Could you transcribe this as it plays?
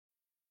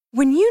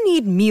When you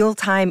need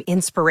mealtime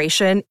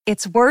inspiration,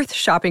 it's worth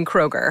shopping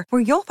Kroger,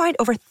 where you'll find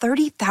over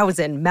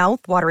 30,000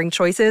 mouth-watering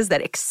choices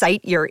that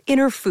excite your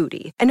inner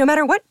foodie. And no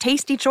matter what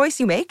tasty choice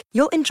you make,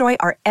 you'll enjoy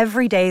our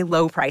everyday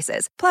low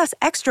prices, plus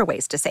extra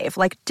ways to save,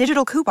 like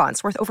digital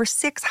coupons worth over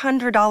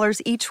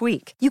 $600 each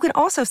week. You can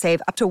also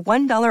save up to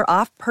 $1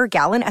 off per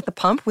gallon at the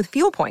pump with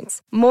fuel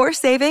points. More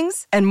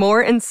savings and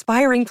more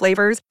inspiring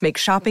flavors make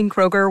shopping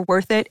Kroger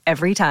worth it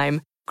every time.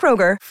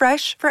 Kroger,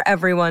 fresh for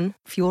everyone.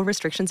 Fuel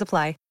restrictions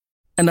apply.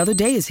 Another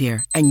day is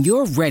here, and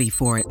you're ready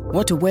for it.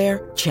 What to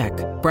wear? Check.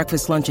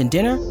 Breakfast, lunch, and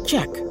dinner?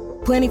 Check.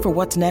 Planning for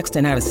what's next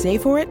and how to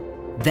save for it?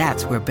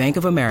 That's where Bank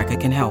of America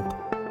can help.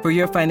 For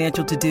your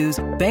financial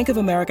to-dos, Bank of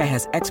America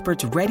has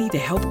experts ready to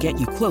help get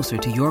you closer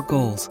to your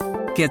goals.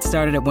 Get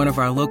started at one of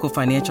our local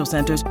financial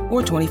centers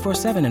or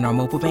 24/7 in our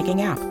mobile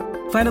banking app.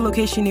 Find a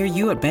location near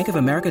you at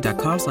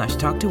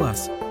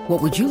bankofamerica.com/talktous. What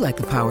would you like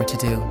the power to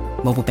do?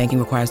 Mobile banking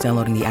requires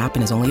downloading the app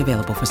and is only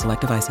available for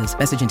select devices.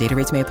 Message and data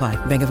rates may apply.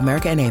 Bank of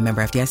America N.A.,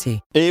 member FDIC.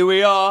 Here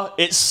we are.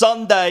 It's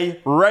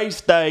Sunday, race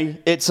day.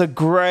 It's a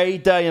grey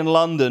day in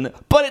London,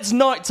 but it's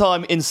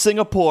nighttime in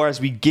Singapore as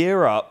we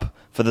gear up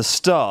for the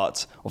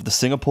start of the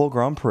Singapore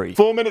Grand Prix.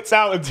 4 minutes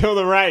out until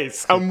the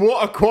race, and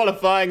what a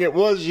qualifying it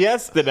was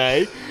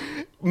yesterday.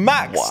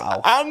 Max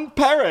and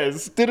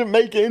Perez didn't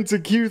make it into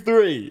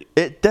Q3.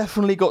 It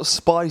definitely got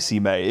spicy,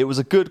 mate. It was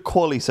a good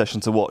quali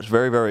session to watch.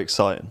 Very, very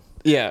exciting.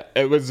 Yeah,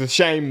 it was a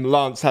shame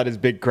Lance had his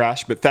big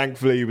crash, but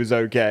thankfully he was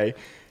okay.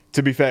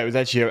 To be fair, it was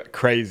actually a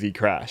crazy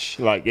crash.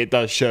 Like, it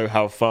does show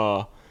how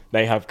far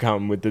they have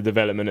come with the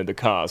development of the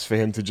cars for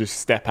him to just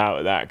step out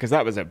of that, because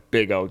that was a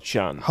big old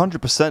shunt.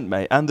 100%,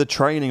 mate. And the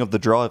training of the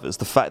drivers,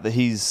 the fact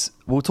that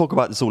we'll talk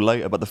about this all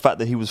later, but the fact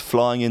that he was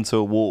flying into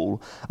a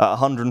wall at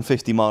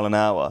 150 mile an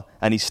hour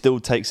and he still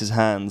takes his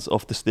hands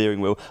off the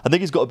steering wheel. I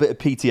think he's got a bit of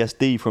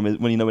PTSD from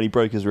when he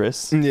broke his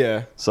wrists.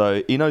 Yeah.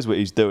 So he knows what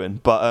he's doing.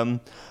 But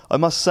I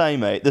must say,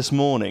 mate, this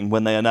morning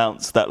when they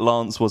announced that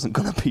Lance wasn't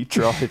going to be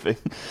driving,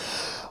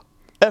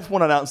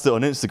 F1 announced it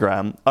on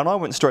Instagram, and I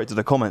went straight to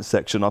the comment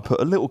section. I put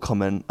a little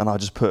comment, and I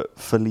just put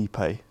Felipe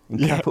in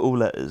capital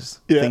letters,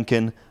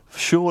 thinking,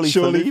 surely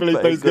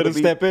Felipe's going to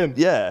step in.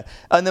 Yeah.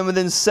 And then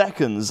within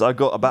seconds, I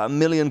got about 1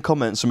 million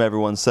comments from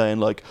everyone saying,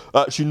 like,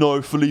 actually,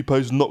 no,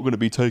 Felipe's not going to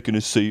be taking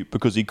his seat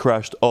because he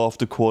crashed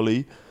after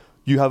quali.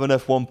 You have an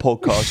F1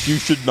 podcast. You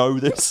should know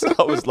this.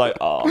 I was like,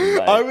 oh,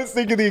 man. I was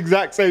thinking the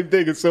exact same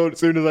thing. As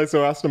soon as I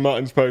saw Aston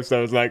Martin's post, I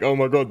was like, oh,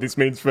 my God, this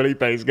means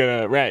Felipe's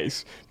going to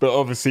race. But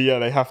obviously, yeah,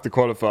 they have to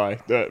qualify.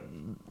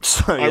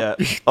 So, yeah,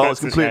 I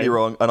was completely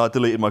wrong, and I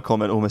deleted my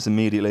comment almost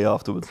immediately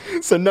afterwards.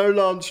 So, no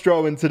Lance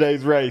Stroll in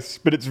today's race,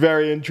 but it's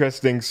very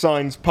interesting.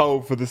 Sainz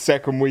pole for the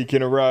second week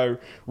in a row.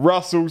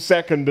 Russell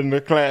second and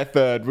Leclerc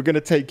third. We're going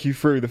to take you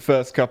through the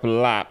first couple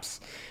of laps.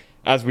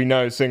 As we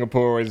know,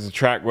 Singapore is a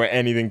track where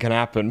anything can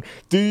happen.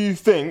 Do you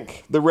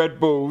think the Red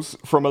Bulls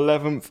from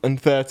 11th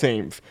and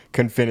 13th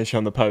can finish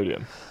on the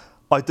podium?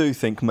 I do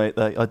think, mate,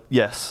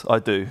 yes, I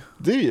do.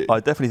 Do you?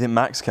 I definitely think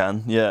Max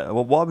can, yeah.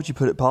 Well, why would you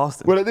put it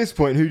past him? Well, at this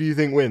point, who do you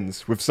think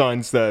wins? With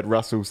Sainz third,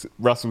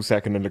 Russell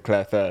second and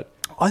Leclerc third?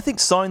 I think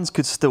Sainz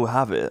could still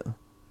have it.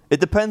 It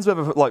depends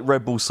whether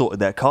Red Bull sorted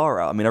their car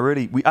out. I mean,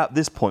 at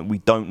this point, we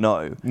don't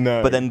know.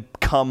 No. But then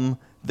come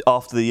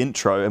after the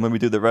intro and when we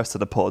do the rest of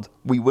the pod,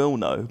 we will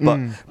know. But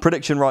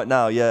prediction right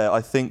now, yeah,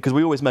 I think, because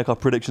we always make our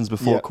predictions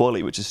before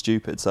quali, which is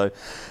stupid. So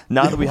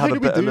now that we have a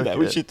better look at it.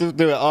 We should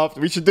do it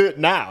after. We should do it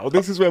now.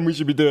 This is when we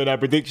should be doing our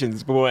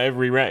predictions before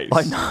every race.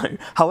 I know.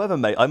 However,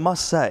 mate, I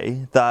must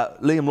say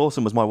that Liam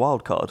Lawson was my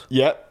wild card.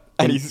 Yep.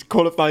 And he's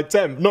qualified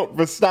 10th, knocked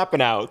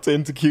Verstappen out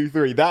into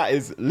Q3. That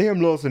is,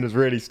 Liam Lawson has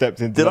really stepped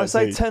into Did that I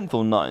say league. 10th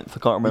or 9th? I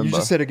can't remember. You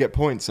just said to get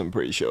points, I'm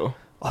pretty sure.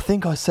 I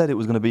think I said it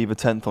was going to be either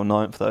 10th or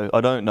 9th, though.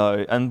 I don't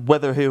know. And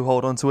whether he'll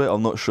hold on to it,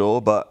 I'm not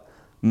sure. But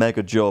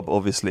mega job,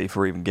 obviously,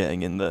 for even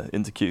getting into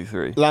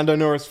Q3. Lando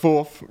Norris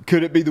 4th.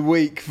 Could it be the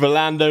week for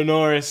Lando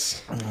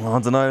Norris? I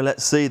don't know.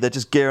 Let's see. They're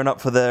just gearing up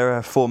for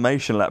their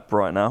formation lap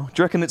right now.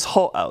 Do you reckon it's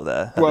hot out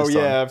there? Well,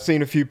 yeah. I've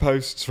seen a few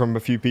posts from a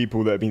few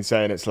people that have been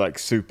saying it's like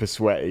super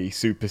sweaty,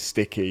 super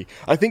sticky.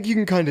 I think you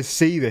can kind of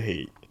see the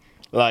heat.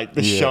 Like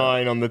the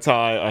shine on the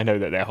tyre. I know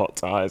that they're hot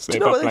tyres. Do you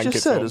know what they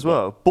just said as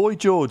well? Boy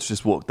George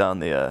just walked down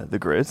the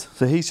grid.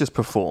 So he's just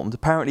performed.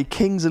 Apparently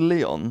Kings of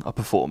Leon are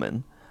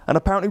performing. And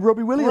apparently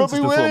Robbie Williams is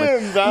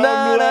performing.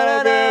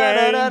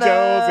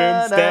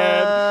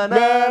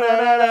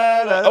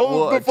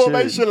 Oh, the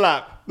formation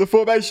lap. The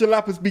formation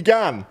lap has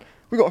begun.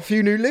 We've got a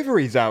few new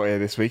liveries out here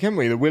this week, haven't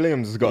we? The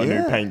Williams has got a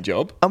new paint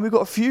job. And we've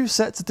got a few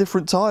sets of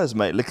different tyres,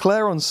 mate.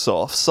 Leclerc on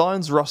soft,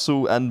 Sainz,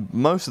 Russell, and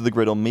most of the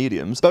grid on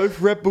mediums. Both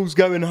Red Bulls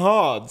going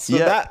hard. So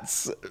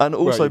that's... And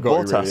also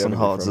Bottas on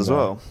hards as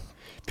well.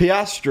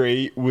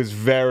 Piastri was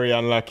very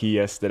unlucky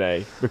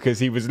yesterday because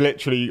he was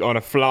literally on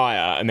a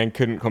flyer and then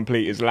couldn't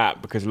complete his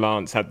lap because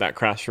Lance had that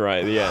crash right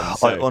at the end.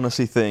 So I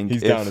honestly think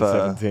he's down at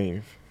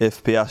 17th.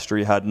 If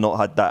Piastri had not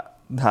had that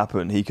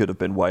happen, he could have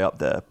been way up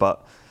there.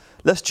 But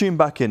let's tune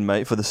back in,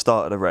 mate, for the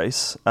start of the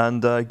race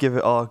and give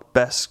it our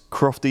best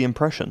Crofty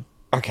impression.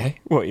 Okay.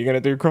 What, you're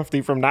going to do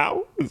Crofty from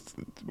now?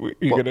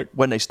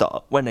 When they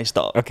start.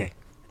 Okay.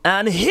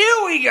 And here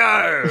we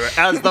go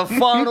as the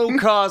final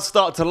cars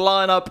start to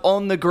line up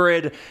on the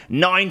grid.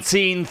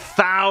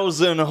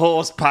 19,000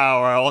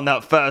 horsepower on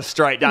that first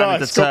straight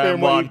down into turn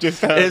one. It's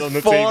 4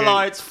 TV.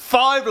 Lights,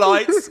 5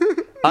 lights,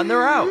 and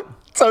they're out.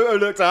 Toto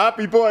looks a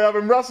happy boy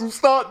having Russell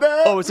start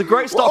there. Oh, it's a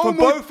great start for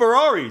both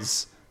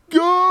Ferraris.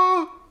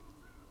 God.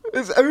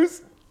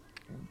 Who's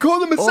call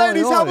the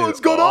Mercedes?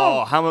 Hamilton's gone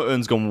on. Oh,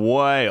 Hamilton's gone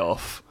way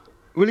off.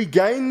 Will he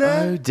gain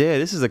there? Oh dear,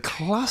 this is a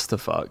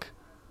clusterfuck.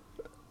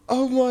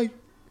 Oh my.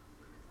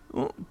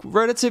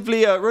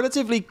 Relatively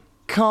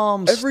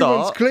calm start.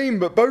 Everyone's clean,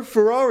 but both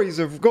Ferraris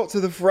have got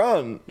to the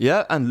front.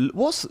 Yeah, and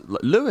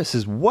Lewis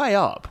is way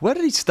up. Where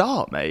did he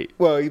start, mate?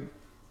 Well,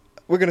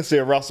 we're going to see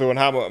a Russell and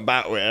Hamilton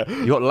battle here.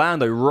 You got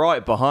Lando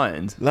right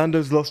behind.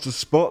 Lando's lost a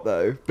spot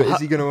though, but is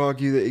he going to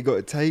argue that he got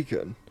it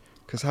taken?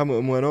 Because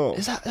Hamilton went off.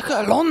 Look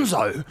at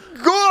Alonso.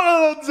 Go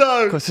on,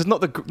 Alonso! Because it's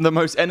not the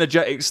most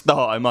energetic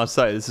start, I must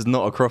say. This is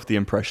not a Crofty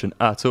impression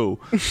at all.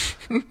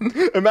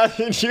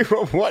 Imagine you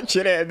were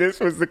watching it and this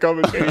was the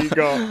commentary you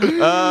got.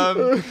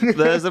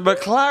 There's a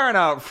McLaren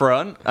out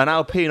front, and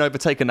Alpine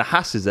overtaking the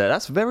Hasses there.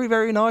 That's very,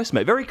 very nice,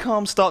 mate. Very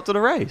calm start to the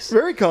race.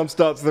 Very calm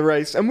start to the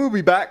race, and we'll be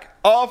back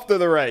after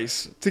the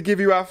race to give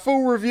you our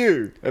full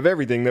review of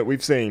everything that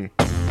we've seen.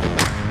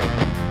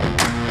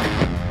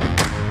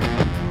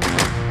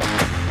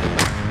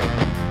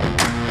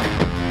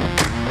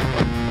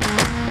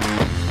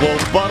 Well,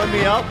 butter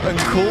me up and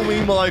call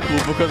me Michael,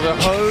 because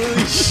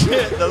holy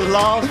shit, the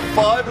last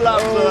 5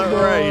 laps of that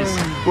race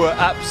were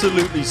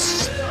absolutely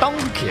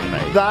stonking,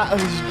 mate. That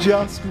has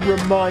just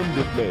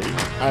reminded me,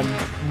 and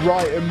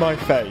right in my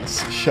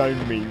face,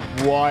 shown me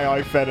why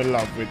I fell in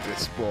love with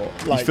this sport.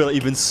 You feel like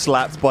you've been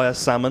slapped by a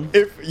salmon?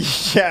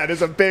 Yeah,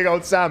 there's a big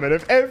old salmon.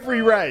 If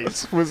every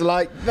race was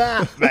like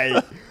that,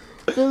 mate.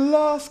 The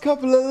last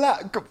couple of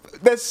laps,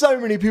 there's so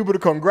many people to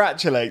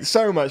congratulate,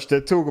 so much to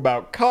talk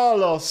about.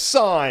 Carlos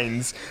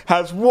Sainz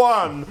has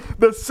won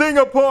the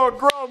Singapore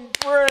Grand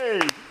Prix.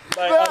 Mate,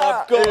 and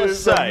I've got to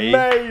say,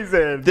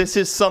 amazing. This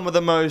is some of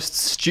the most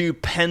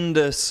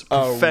stupendous,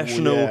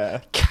 professional,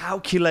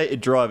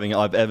 calculated driving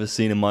I've ever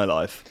seen in my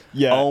life.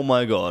 Yeah. Oh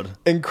my God.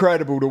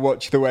 Incredible to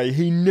watch the way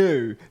he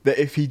knew that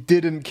if he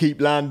didn't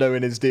keep Lando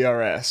in his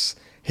DRS,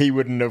 he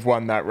wouldn't have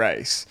won that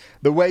race.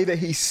 The way that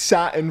he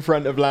sat in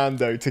front of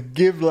Lando to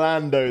give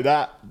Lando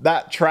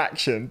that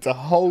traction to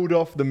hold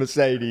off the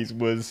Mercedes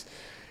was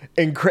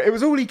incredible. It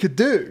was all he could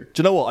do. Do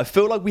you know what? I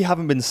feel like we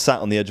haven't been sat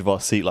on the edge of our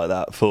seat like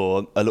that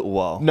for a little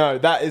while. No,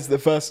 that is the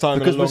first time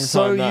because in a long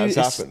time that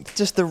has happened.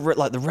 Just the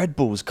Red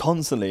Bulls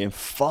constantly, and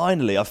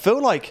finally, I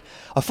feel like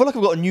I've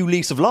got a new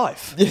lease of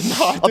life. Yeah,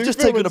 no, I've just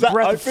taken a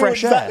breath of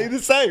fresh air. Exactly the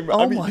same.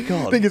 Oh my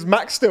God! The thing is,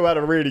 Max still had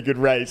a really good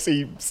race.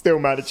 He still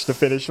managed to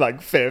finish like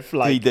 5th.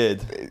 Like he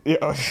did.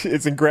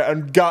 It's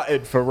incredible. And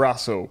gutted for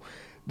Russell.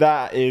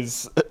 That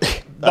is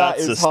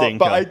that's a stinker.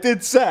 But I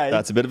did say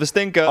that's a bit of a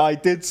stinker.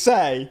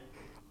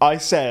 I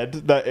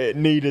said that it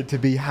needed to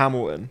be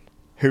Hamilton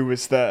who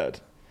was third,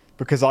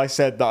 because I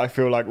said that I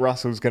feel like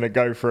Russell's going to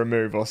go for a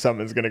move or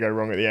something's going to go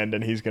wrong at the end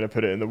and he's going to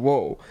put it in the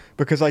wall,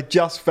 because I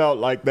just felt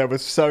like there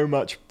was so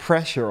much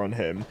pressure on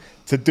him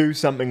to do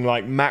something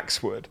like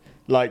Max would,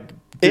 like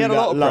he had a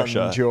lot of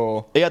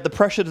pressure. He had the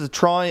pressure to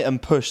try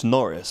and push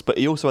Norris, but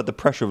he also had the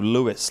pressure of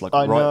Lewis right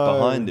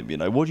behind him. You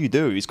know, what do you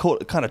do? He's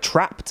caught kind of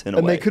trapped in a way.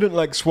 And they couldn't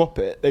like swap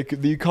it.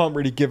 You can't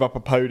really give up a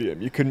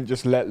podium. You couldn't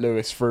just let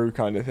Lewis through,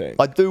 kind of thing.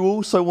 I do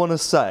also want to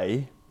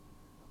say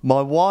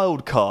my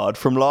wild card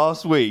from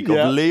last week of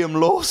Liam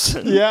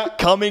Lawson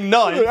coming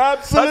ninth.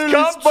 Absolutely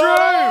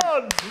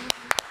true.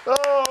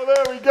 Oh,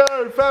 there we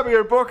go.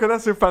 Fabio Bocca,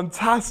 that's a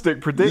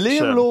fantastic prediction.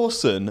 Liam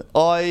Lawson,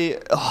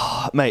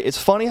 mate, it's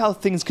funny how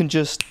things can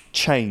just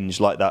change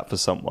like that for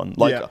someone.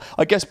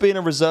 I guess being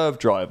a reserve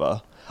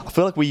driver, I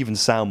feel like we even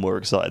sound more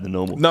excited than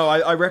normal. No,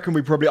 I reckon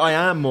I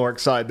am more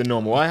excited than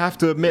normal. I have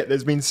to admit,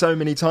 there's been so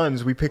many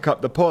times we pick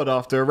up the pod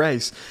after a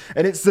race,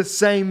 and it's the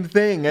same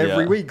thing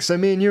every week. So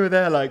me and you are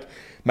there like,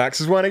 Max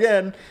has won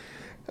again.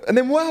 And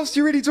then what else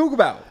do you really talk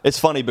about? It's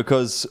funny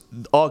because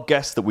our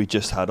guest that we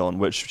just had on,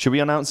 which, should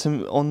we announce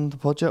him on the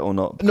pod yet or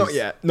not? Not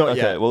yet.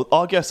 Okay, well,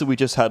 our guest that we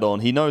just had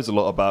on, he knows a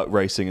lot about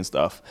racing and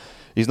stuff.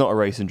 He's not a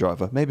racing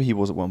driver. Maybe he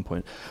was at one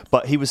point.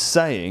 But he was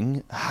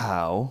saying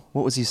how...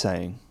 What was he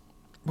saying?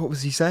 What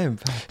was he saying?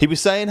 He was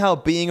saying how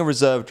being a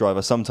reserve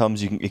driver,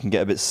 sometimes it can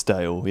get a bit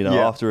stale. You know,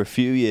 after a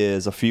few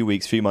years, a few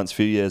weeks, few months,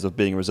 few years of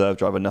being a reserve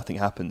driver, nothing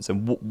happens.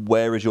 And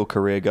where is your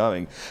career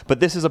going? But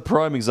this is a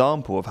prime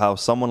example of how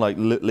someone like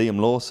Liam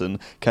Lawson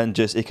can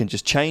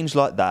just change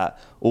like that.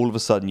 All of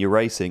a sudden, you're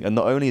racing. And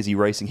not only is he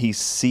racing, he's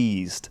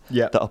seized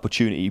the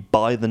opportunity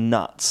by the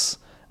nuts.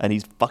 And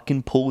he's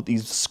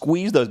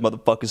squeezed those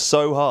motherfuckers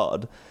so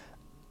hard.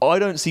 I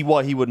don't see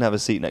why he wouldn't have a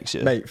seat next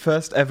year. Mate,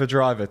 first ever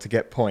driver to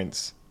get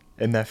points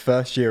in their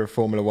first year of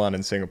Formula One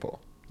in Singapore.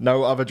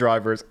 No other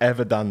driver has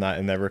ever done that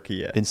in their rookie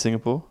year. In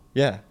Singapore?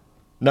 Yeah.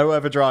 No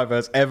other driver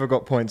has ever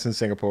got points in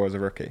Singapore as a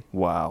rookie.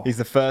 Wow. He's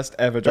the first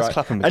ever driver. Let's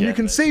clap him and again, you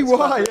can mate. see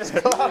why.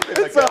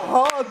 It's a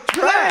hard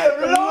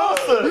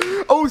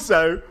track.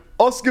 Also,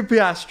 Oscar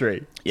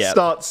Piastri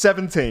starts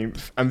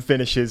 17th and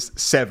finishes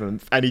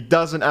 7th, and he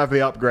doesn't have the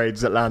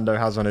upgrades that Lando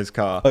has on his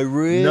car. Oh,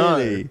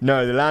 really?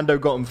 No, the Lando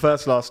got him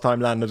first last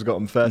time. Lando's got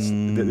him first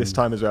this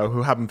time as well,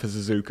 who happened for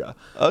Suzuka.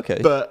 Okay.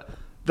 But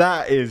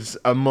that is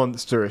a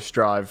monstrous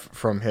drive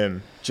from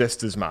him,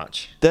 just as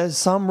much. There's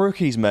some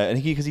rookies, mate,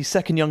 and because he's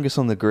second youngest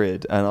on the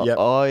grid, and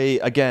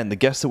again, the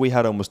guest that we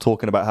had on was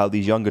talking about how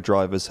these younger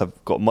drivers have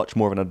got much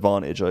more of an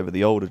advantage over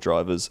the older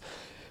drivers.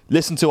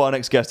 Listen to our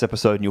next guest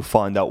episode and you'll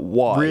find out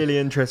why. Really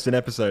interesting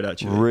episode,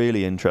 actually.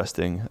 Really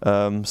interesting.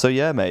 So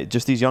yeah, mate,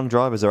 just these young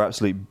drivers are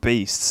absolute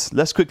beasts.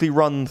 Let's quickly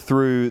run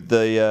through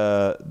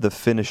the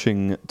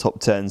finishing top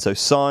 10. So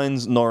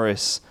Sainz,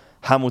 Norris,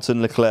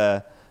 Hamilton,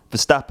 Leclerc,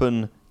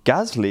 Verstappen,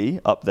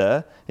 Gasly up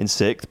there in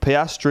 6th,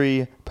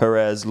 Piastri,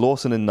 Perez,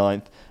 Lawson in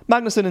 9th,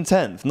 Magnussen in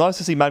 10th. Nice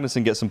to see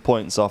Magnussen get some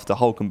points after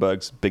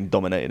Hulkenberg's been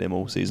dominating him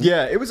all season.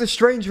 Yeah, it was a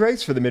strange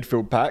race for the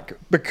midfield pack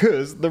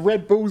because the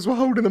Red Bulls were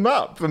holding them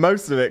up for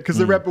most of it because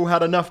the Red Bull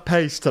had enough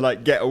pace to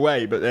get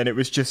away, but then it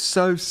was just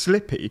so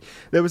slippy.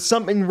 There was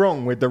something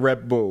wrong with the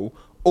Red Bull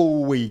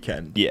all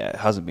weekend. Yeah, it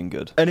hasn't been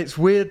good. And it's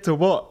weird to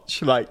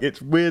watch.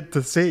 It's weird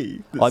to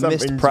see. I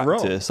missed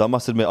practice. I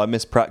must admit, I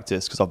missed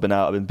practice because I've been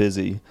out, I've been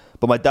busy.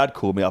 But my dad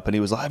called me up and he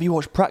was like, have you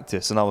watched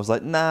practice? And I was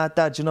like, nah,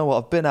 Dad, you know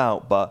what? I've been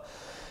out, but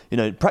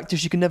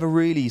practice, you can never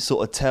really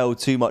sort of tell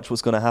too much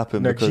what's going to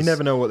happen. No, because you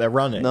never know what they're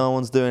running. No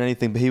one's doing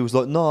anything. But he was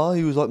like,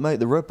 mate,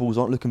 the Red Bulls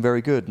aren't looking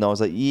very good. And I was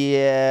like,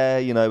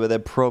 yeah, but they're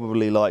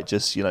probably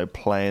just,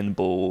 playing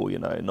ball,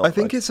 not. I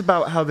think it's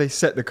about how they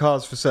set the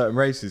cars for certain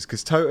races.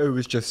 Because Toto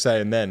was just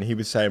saying he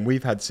was saying,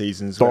 we've had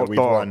seasons where we've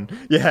won.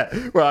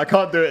 Yeah, well, I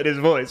can't do it in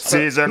his voice.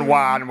 Season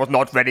 1 was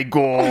not very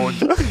good.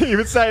 He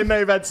was saying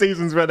they've had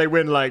seasons where they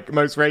win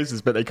most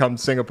races, but they come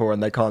to Singapore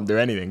and they can't do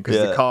anything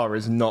because the car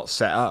is not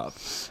set up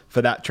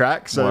for that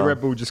track. So the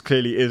Red Bull just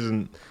clearly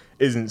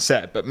isn't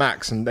set. But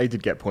Max, and they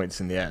did get points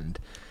in the end.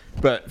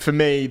 But for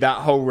me, that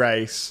whole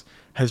race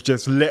has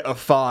just lit a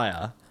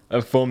fire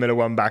of Formula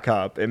One back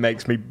up. It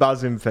makes me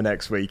buzzing for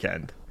next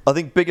weekend. I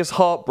think biggest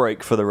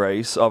heartbreak for the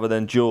race, other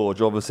than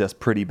George, obviously that's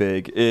pretty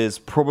big, is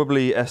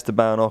probably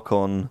Esteban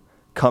Ocon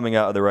coming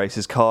out of the race.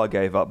 His car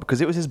gave up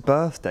because it was his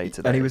birthday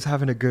today. And he was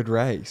having a good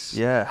race.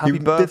 Yeah, happy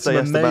birthday,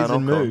 Esteban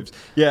Ocon. Moves.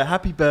 Yeah,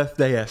 happy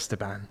birthday,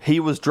 Esteban. He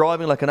was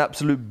driving like an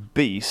absolute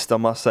beast, I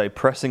must say,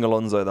 pressing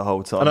Alonso the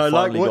whole time. And I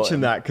like watching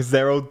that because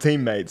they're old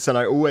teammates. And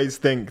I always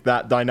think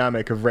that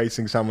dynamic of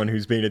racing someone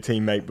who's been a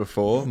teammate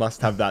before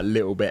must have that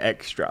little bit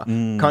extra.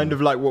 Kind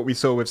of like what we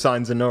saw with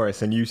Sainz and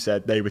Norris. And you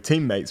said they were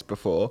teammates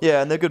before.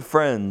 Yeah, and they're good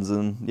friends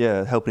and,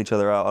 helping each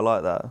other out. I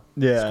like that.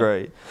 Yeah. It's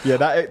great. Yeah,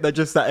 they're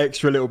just that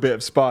extra little bit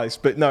of spice.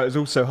 But no, it was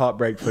also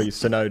heartbreak for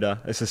Tsunoda.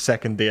 It's a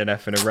second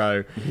DNF in a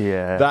row.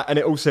 Yeah. And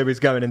it also is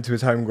going into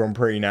his home Grand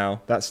Prix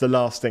now. That's the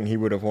last thing he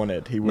would have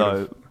wanted.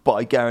 But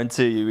I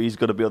guarantee you he's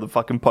got to be on the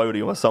fucking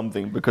podium or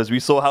something because we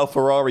saw how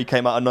Ferrari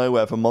came out of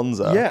nowhere for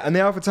Monza. Yeah, and the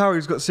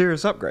AlphaTauri's got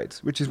serious upgrades,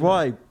 which is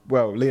why,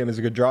 Liam is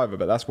a good driver,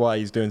 but that's why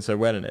he's doing so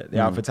well in it. The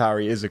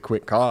AlphaTauri is a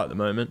quick car at the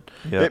moment.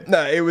 Yeah.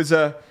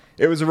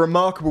 It was a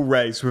remarkable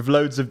race with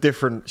loads of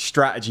different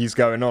strategies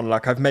going on.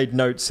 I've made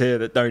notes here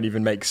that don't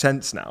even make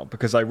sense now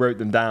because I wrote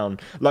them down.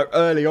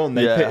 Early on,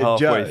 they pitted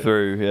halfway Joe.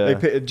 Through, yeah. They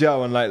pitted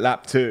Joe on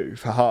lap 2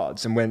 for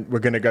hards, and when we're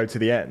going to go to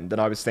the end.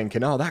 And I was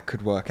thinking, that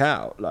could work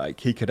out.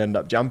 He could end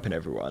up jumping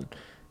everyone.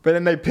 But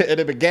then they pitted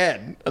him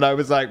again, and I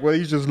was like, well,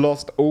 he's just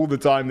lost all the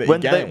time that he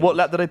gained. What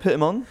lap did they pit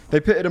him on? They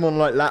pitted him on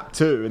lap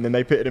 2, and then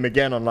they pitted him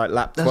again on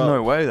lap 12. There's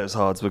no way those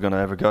hards were going to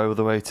ever go all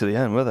the way to the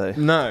end, were they?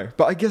 No,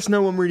 but I guess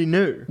no one really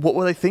knew. What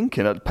were they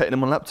thinking at pitting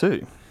him on lap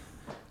 2?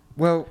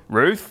 Well,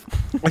 Ruth?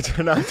 I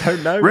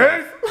don't know.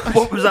 Ruth?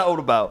 What was that all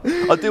about?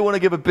 I do want to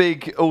give a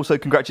big, also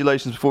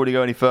congratulations before we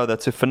go any further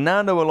to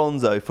Fernando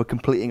Alonso for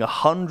completing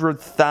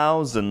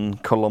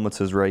 100,000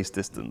 kilometers race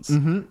distance.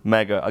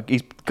 Mega.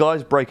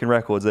 Guy's breaking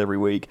records every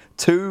week.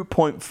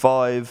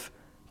 2.5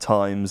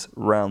 times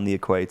round the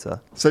equator.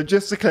 So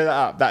just to clear that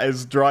up, that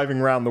is driving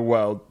around the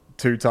world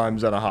 2.5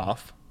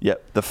 times.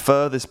 Yep, the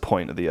furthest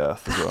point of the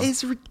Earth as well. That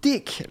is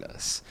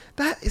ridiculous.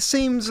 That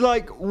seems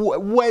like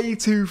way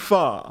too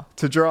far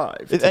to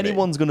drive. If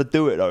anyone's going to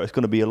do it, though, it's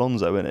going to be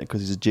Alonso, isn't it? Because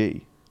he's a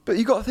G. But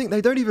you got to think,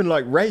 they don't even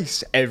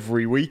race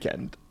every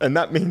weekend. And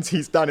that means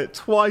he's done it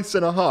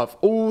 2.5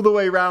 all the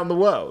way around the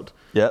world.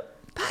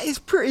 Yep. That is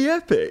pretty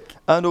epic.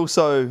 And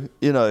also,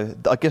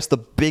 I guess the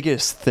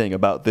biggest thing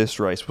about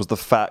this race was the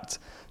fact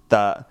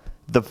that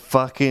the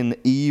fucking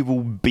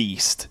evil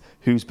beast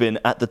who's been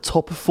at the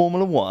top of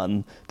Formula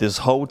One this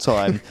whole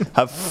time,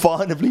 have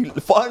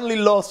finally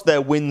lost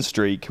their win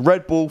streak.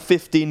 Red Bull,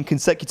 15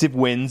 consecutive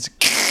wins.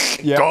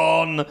 Yep.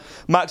 Gone.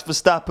 Max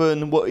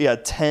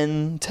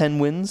Verstappen, 10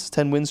 wins?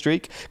 10 win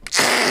streak?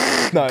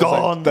 No,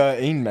 gone. It was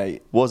 13,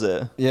 mate. Was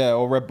it? Yeah,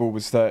 or Red Bull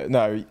was 13.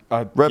 No.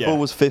 Red Bull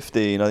was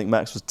 15. I think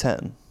Max was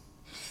 10.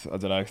 I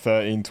don't know,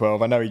 13,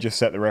 12. I know he just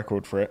set the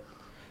record for it.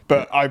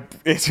 But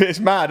it's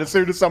mad. As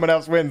soon as someone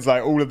else wins,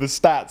 like all of the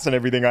stats and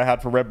everything I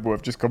had for Red Bull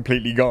have just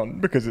completely gone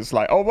because it's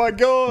like, oh my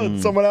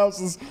god, someone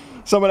else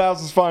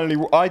is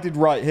finally. I did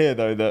right here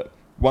though. That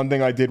one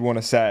thing I did want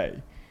to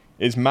say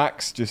is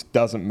Max just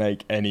doesn't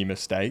make any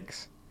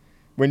mistakes.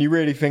 When you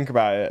really think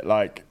about it,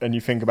 like, and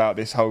you think about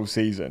this whole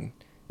season,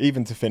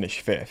 even to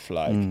finish 5th,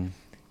 like,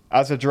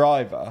 as a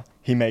driver,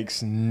 he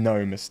makes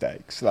no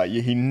mistakes. Like,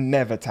 he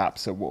never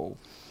taps a wall.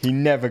 He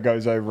never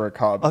goes over a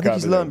curb. I think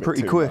he's learned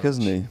pretty quick,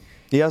 hasn't he?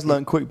 He has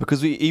learned quick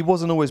because he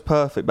wasn't always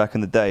perfect back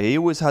in the day. He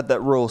always had that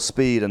raw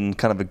speed and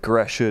kind of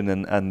aggression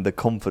and the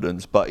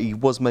confidence, but he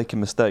was making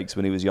mistakes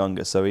when he was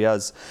younger. So he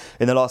has,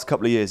 in the last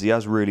couple of years, he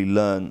has really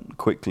learned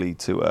quickly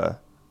to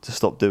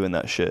stop doing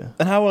that shit.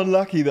 And how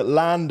unlucky that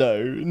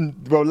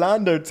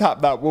Lando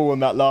tapped that wall on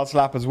that last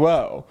lap as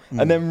well.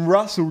 And then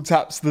Russell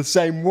taps the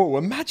same wall.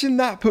 Imagine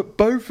that put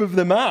both of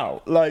them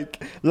out.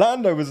 Like,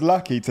 Lando was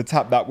lucky to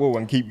tap that wall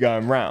and keep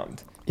going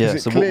round. Yeah,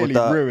 so it clearly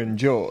ruined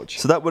George.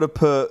 So that would have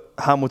put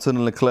Hamilton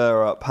and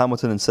Leclerc up,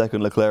 Hamilton in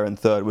second, Leclerc in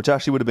third, which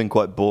actually would have been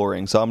quite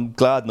boring. So I'm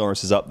glad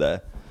Norris is up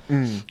there.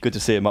 Good to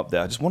see him up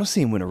there. I just want to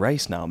see him win a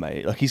race now,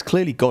 mate. Like, he's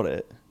clearly got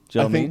it. Do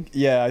you know what I mean?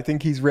 Yeah, I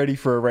think he's ready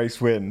for a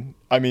race win.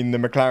 I mean, the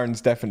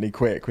McLaren's definitely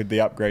quick with the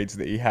upgrades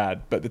that he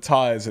had, but the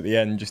tyres at the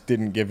end just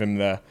didn't give him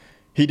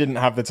he didn't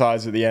have the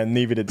tyres at the end,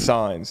 neither did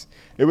Sainz.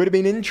 It would have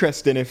been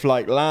interesting if,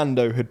 like,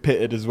 Lando had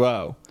pitted as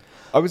well.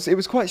 It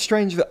was quite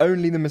strange that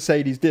only the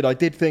Mercedes did. I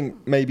did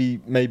think maybe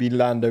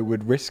Lando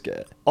would risk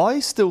it. I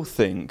still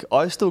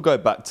go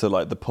back to,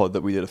 like, the pod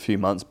that we did a few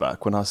months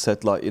back when I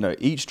said, like, you know,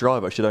 each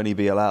driver should only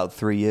be allowed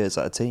 3 years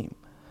at a team.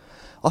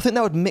 I think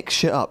that would mix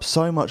shit up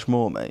so much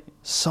more, mate.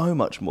 So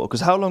much more.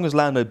 Because how long has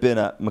Lando been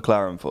at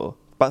McLaren for?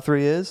 About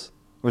 3 years?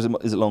 Or is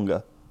it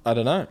longer? I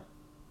don't know.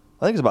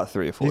 I think it's about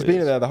 3 or 4 years. He's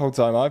been there the whole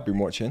time I've been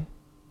watching.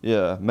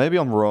 Yeah, maybe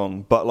I'm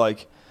wrong. But,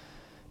 like,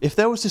 if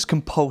there was just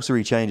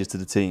compulsory changes to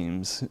the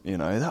teams, you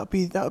know, that would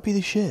be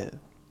the shit.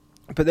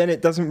 But then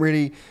it doesn't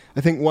really...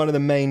 I think one of the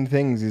main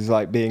things is,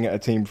 like, being at a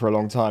team for a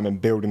long time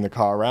and building the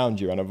car around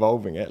you and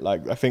evolving it.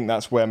 Like, I think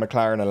that's where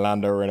McLaren and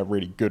Lando are in a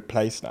really good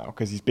place now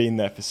because he's been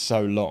there for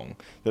so long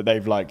that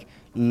they've, like,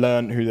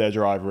 learned who their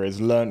driver is,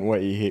 learned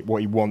what he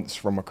wants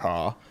from a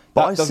car.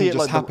 But that doesn't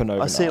just happen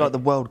overnight. I see it like the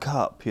World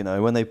Cup, you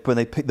know, when they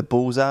pick the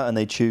balls out and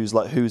they choose,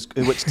 like,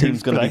 which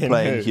team's going to be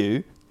playing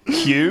who.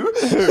 Hugh?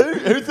 Who's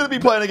going to be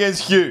playing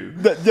against Hugh?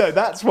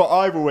 That's what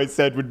I've always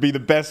said would be the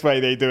best way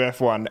they do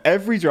F1.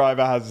 Every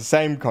driver has the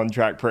same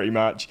contract pretty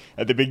much.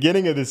 At the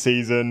beginning of the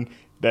season,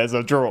 there's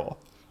a draw.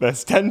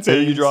 There's 10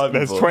 teams,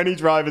 there's 20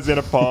 drivers in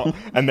a pot,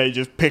 and they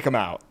just pick them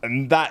out.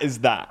 And that is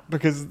that.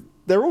 Because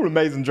they're all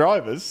amazing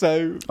drivers,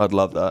 so... I'd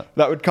love that.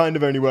 That would kind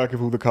of only work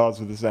if all the cars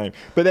were the same.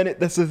 But then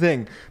that's the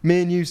thing.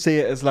 Me and you see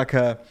it as like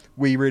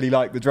we really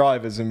like the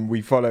drivers and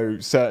we follow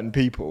certain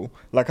people.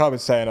 Like I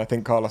was saying, I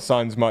think Carlos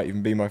Sainz might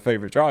even be my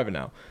favourite driver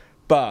now.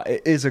 But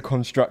it is a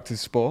constructive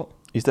sport.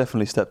 He's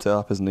definitely stepped it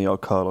up, isn't he,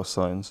 old Carlos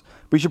Sainz?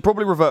 We should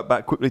probably revert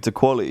back quickly to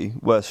quali,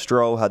 where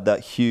Stroll had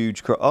that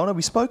huge crash. Oh, no,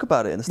 we spoke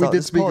about it in the start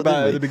of the pod, We did speak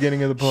about it at the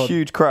beginning of the pod.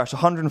 Huge crash,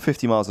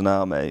 150 miles an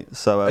hour, mate.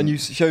 So, and you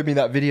showed me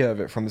that video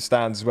of it from the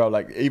stands as well.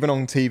 Like, even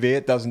on TV,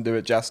 it doesn't do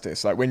it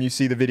justice. Like, when you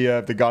see the video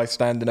of the guy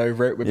standing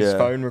over it with his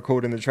phone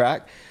recording the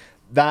track,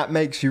 that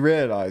makes you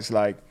realise,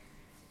 like,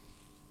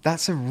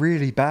 that's a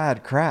really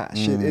bad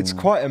crash. It's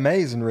quite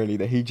amazing, really,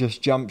 that he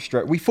just jumped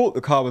straight. We thought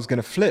the car was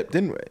going to flip,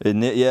 didn't we?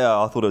 Yeah,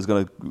 I thought he was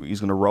going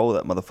to roll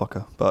that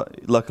motherfucker,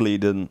 but luckily he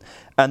didn't.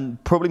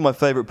 And probably my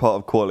favourite part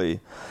of quali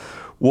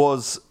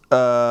was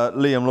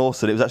Liam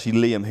Lawson. It was actually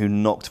Liam who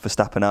knocked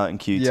Verstappen out in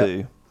Q2.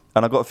 Yeah.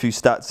 And I've got a few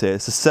stats here.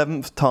 It's the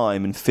 7th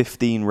time in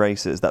 15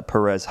 races that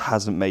Perez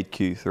hasn't made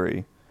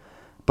Q3.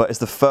 But it's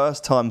the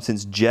first time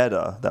since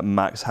Jeddah that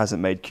Max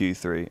hasn't made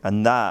Q3.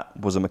 And that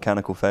was a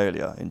mechanical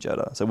failure in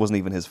Jeddah. So it wasn't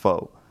even his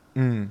fault.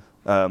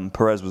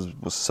 Perez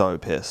was so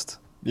pissed.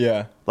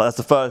 Yeah. Like that's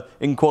the first,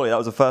 in quality, that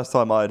was the first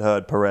time I had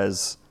heard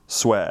Perez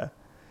swear.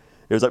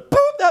 It was like, boop,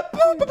 that,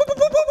 boop, boop, boop, boop,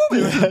 boop.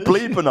 He was just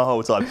bleeping the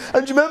whole time.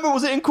 And do you remember,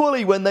 was it in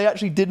quali when they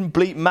actually didn't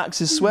bleep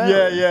Max's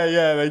swearing?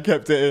 Yeah, they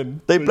kept it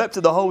in. They bleeped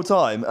it the whole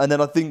time, and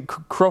then I think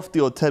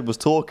Crofty or Ted was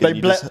talking. They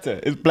bleeped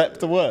it. Is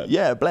bleeped a word?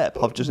 Yeah, blep.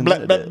 I've just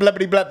invented it.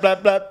 Bleppity blep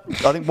blep blep.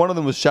 I think one of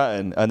them was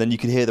chatting, and then you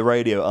could hear the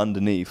radio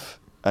underneath,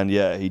 and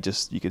yeah,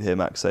 you could hear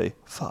Max say,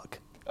 fuck.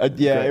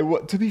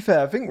 To be fair,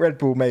 I think Red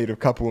Bull made a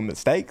couple of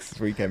mistakes this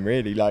weekend,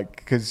 really, like,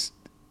 because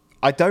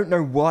I don't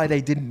know why they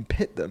didn't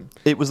pit them.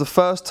 It was the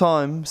first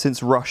time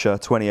since Russia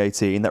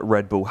 2018 that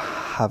Red Bull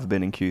have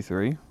been in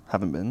Q3.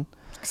 Haven't been.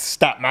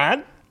 Stat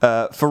man.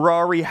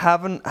 Ferrari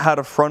haven't had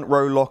a front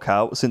row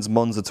lockout since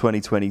Monza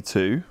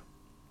 2022.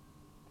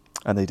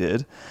 And they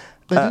did.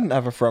 They didn't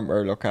have a front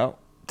row lockout.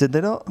 Did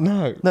they not?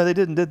 No. No, they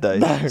didn't, did they?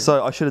 No.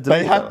 So I should have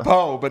deleted that. They had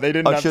pole, but they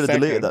didn't have second. I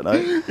should have deleted that,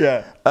 no?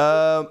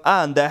 Yeah.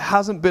 And there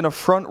hasn't been a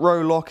front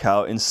row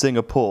lockout in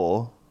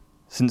Singapore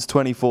since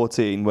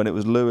 2014 when it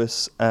was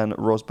Lewis and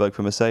Rosberg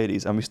for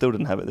Mercedes, and we still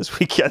didn't have it this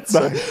weekend.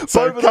 So both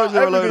of those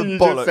are a load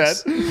of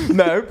bollocks.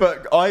 No,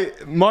 but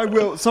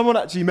someone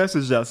actually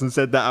messaged us and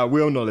said that our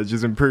wheel knowledge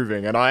is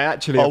improving, and I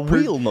actually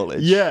wheel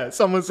knowledge. Yeah,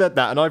 someone said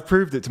that, and I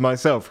proved it to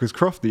myself because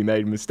Crofty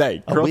made a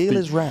mistake. A wheel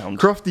is round.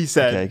 Crofty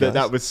said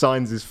that was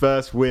Sainz's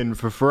first win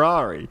for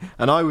Ferrari,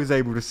 and I was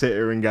able to sit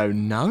here and go,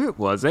 no, it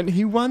wasn't.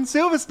 He won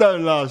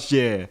Silverstone last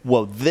year.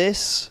 Well,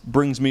 this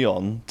brings me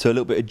on to a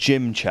little bit of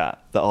gym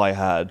chat that I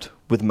had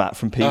with Matt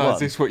from P1. Oh, is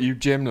this what you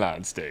gym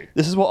lads do?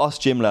 This is what us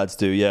gym lads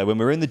do, yeah. When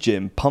we're in the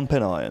gym,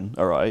 pumping iron,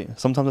 all right?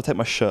 Sometimes I take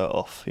my shirt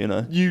off, you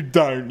know? You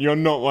don't. You're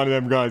not one of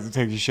them guys that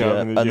takes your shirt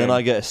off in the gym. And then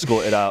I get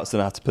escorted out, so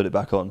then I have to put it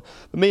back on.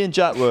 But me and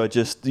Jack were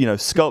just,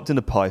 sculpting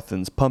the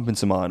pythons, pumping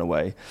some iron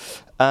away.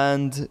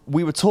 And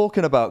we were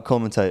talking about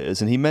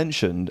commentators, and he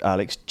mentioned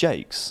Alex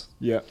Jakes.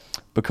 Yeah.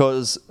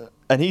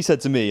 And he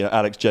said to me,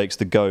 Alex Jakes,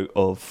 the GOAT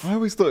of... I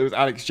always thought it was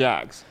Alex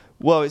Jacques.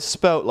 Well, it's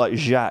spelt like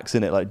Jacques,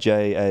 innit? Like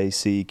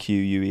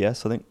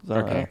Jacqueus, I think.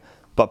 Okay.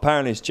 But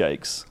apparently it's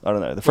Jakes. I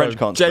don't know. The French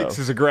can't spell. Jakes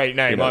is a great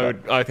name.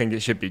 I think it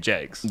should be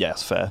Jakes. Yeah,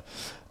 it's fair.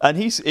 And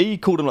he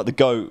called him like the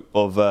GOAT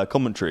of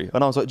commentary.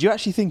 And I was like, do you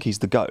actually think he's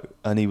the GOAT?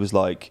 And he was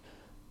like,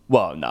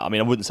 well, no, I mean,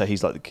 I wouldn't say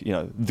he's like,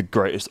 the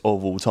greatest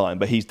of all time,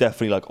 but he's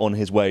definitely like on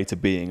his way to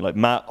being like,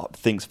 Matt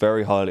thinks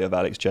very highly of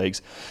Alex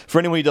Jakes. For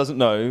anyone who doesn't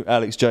know,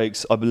 Alex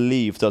Jakes, I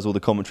believe, does all the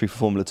commentary for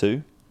Formula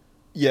 2.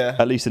 Yeah.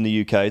 At least in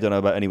the UK, don't know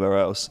about anywhere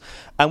else.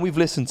 And we've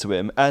listened to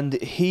him, and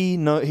he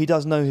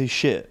does know his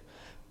shit.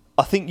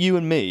 I think you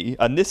and me,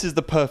 and this is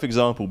the perfect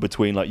example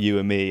between like you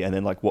and me and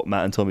then like what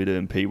Matt and Tommy do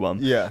in P1.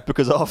 Yeah.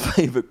 Because our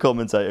favourite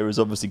commentator is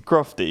obviously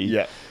Crofty.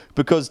 Yeah.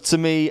 Because to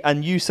me,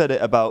 and you said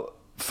it about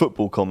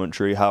football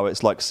commentary, how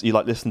it's like you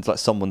like listening to like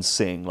someone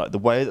sing, like the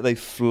way that they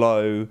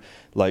flow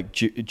like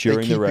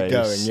during the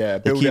race.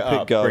 They keep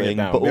it going,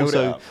 but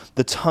also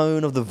the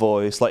tone of the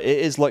voice, like it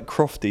is like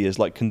Crofty is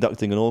like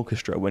conducting an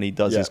orchestra when he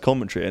does his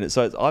commentary,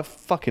 and I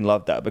fucking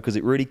love that because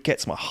it really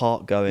gets my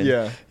heart going.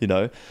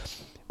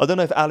 I don't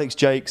know if Alex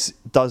Jakes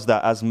does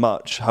that as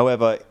much.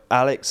 However,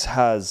 Alex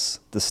has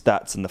the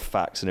stats and the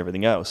facts and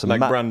everything else. And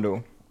like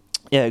Brandel.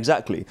 Yeah,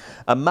 exactly.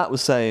 And Matt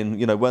was saying,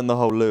 when the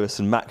whole Lewis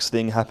and Max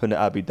thing happened at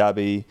Abu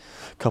Dhabi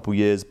a couple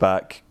years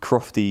back,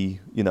 Crofty,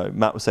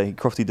 Matt was saying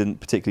Crofty didn't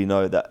particularly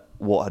know that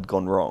what had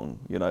gone wrong,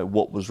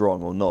 what was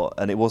wrong or not.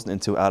 And it wasn't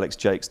until Alex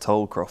Jakes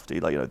told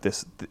Crofty,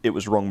 it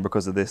was wrong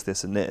because of this,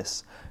 this and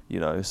this,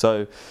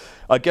 So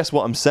I guess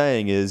what I'm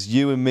saying is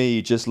you and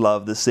me just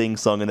love the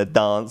sing-song and the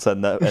dance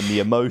and the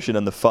emotion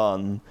and the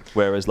fun,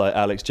 whereas like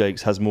Alex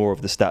Jakes has more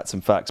of the stats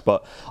and facts.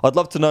 But I'd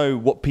love to know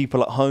what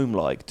people at home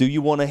like. Do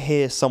you want to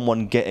hear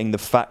someone getting the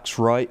facts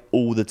right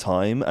all the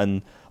time?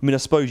 And I mean, I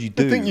suppose you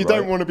do. I think you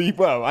don't want to be,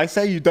 I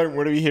say you don't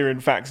want to be hearing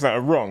facts that are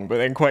wrong, but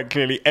then quite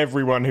clearly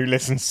everyone who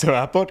listens to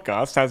our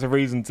podcast has a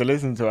reason to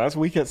listen to us.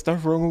 We get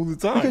stuff wrong all the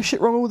time. We get shit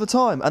wrong all the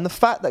time. And the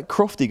fact that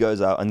Crofty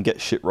goes out and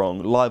gets shit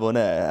wrong live on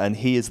air, and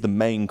he is the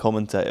main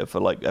commentator for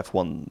like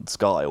F1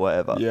 Sky or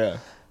whatever. Yeah.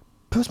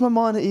 Puts my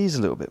mind at ease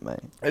a little bit, mate.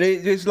 And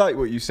it's like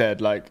what you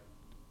said, like,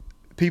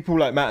 people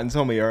like Matt and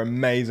Tommy are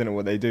amazing at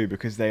what they do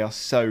because they are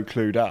so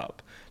clued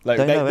up. Like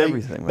they know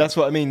everything. That's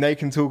what I mean. They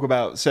can talk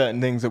about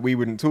certain things that we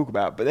wouldn't talk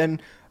about, but then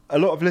a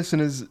lot of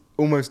listeners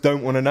almost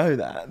don't want to know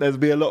that. There'll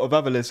be a lot of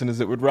other listeners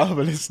that would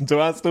rather listen to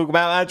us talk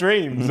about our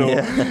dreams or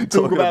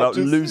talk about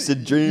just,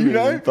 lucid dreaming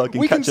and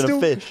fucking catching a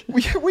fish.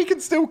 We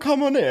can still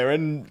come on here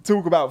and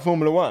talk about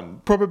Formula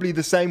One. Probably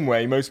the same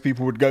way most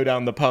people would go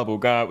down the pub or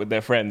go out with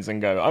their friends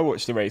and go, I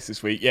watched the race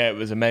this week. Yeah, it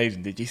was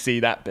amazing. Did you see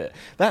that bit?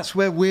 That's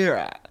where we're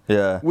at.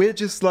 Yeah. We're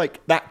just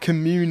like that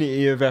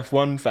community of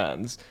F1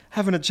 fans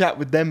having a chat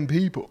with them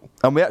people.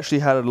 And we actually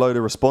had a load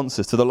of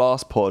responses to the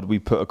last pod. We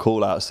put a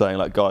call out saying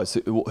like, guys,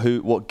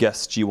 what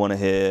guests do you want to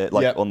hear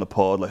on the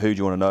pod? Like, who do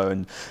you want to know?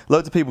 And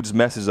loads of people just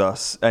messaged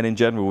us, and in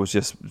general was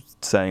just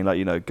saying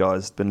like,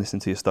 guys, been listening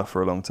to your stuff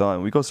for a long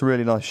time. We got some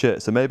really nice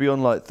shit. So maybe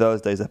on like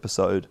Thursday's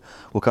episode,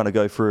 we'll kind of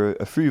go through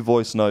a few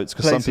voice notes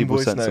because some people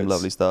sent some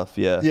lovely stuff.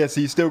 Yeah,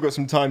 so you still got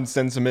some time to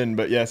send some in,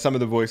 but yeah, some of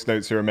the voice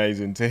notes are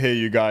amazing to hear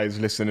you guys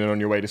listening on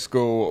your way to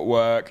school, at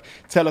work.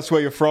 Tell us where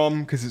you're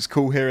from because it's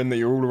cool hearing that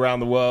you're all around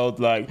the world.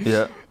 Like,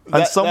 yeah.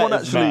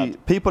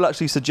 And people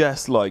actually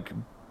suggest like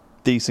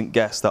decent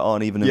guests that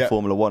aren't even in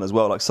Formula One as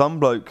well. Like some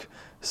bloke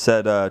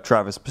said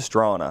Travis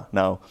Pastrana.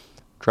 Now,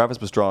 Travis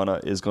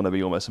Pastrana is going to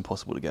be almost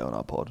impossible to get on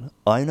our pod.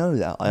 I know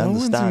that. I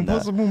understand that.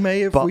 It's impossible,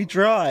 mate, if we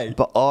try.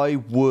 But I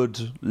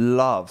would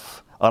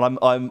love, and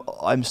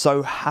I'm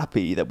so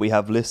happy that we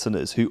have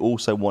listeners who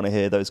also want to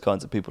hear those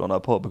kinds of people on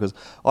our pod because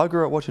I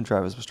grew up watching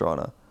Travis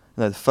Pastrana.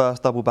 The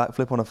first double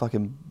backflip on a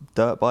fucking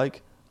dirt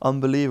bike.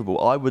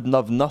 Unbelievable. I would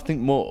love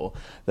nothing more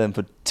than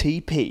for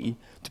TP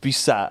to be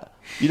sat.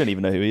 You don't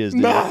even know who he is, do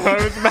you?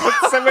 No,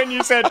 so when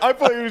you said, I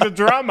thought he was a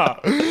drummer.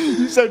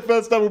 You said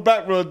first double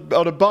back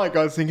on a bike.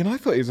 I was thinking, I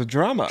thought he was a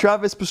drummer.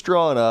 Travis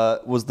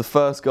Pastrana was the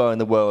first guy in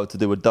the world to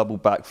do a double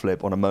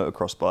backflip on a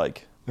motocross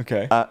bike.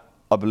 Okay. At,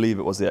 I believe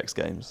it was the X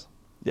Games.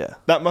 Yeah.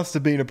 That must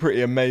have been a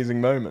pretty amazing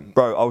moment.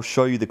 Bro, I'll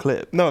show you the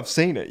clip. No, I've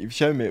seen it. You've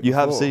shown me it You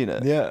before. have seen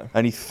it? Yeah.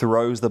 And he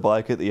throws the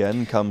bike at the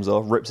end, comes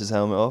off, rips his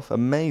helmet off.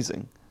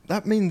 Amazing.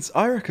 That means,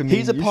 I reckon,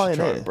 He's a you should try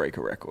pioneer. and break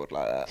a record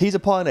like that. He's a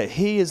pioneer.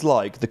 He is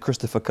like the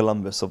Christopher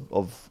Columbus of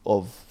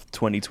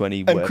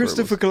 2020. And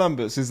Christopher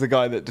Columbus is the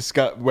guy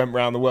that went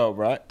around the world,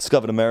 right?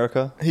 discovered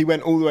America. He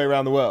went all the way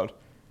around the world.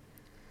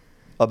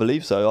 I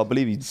believe so. I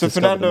believe he So discovered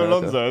Fernando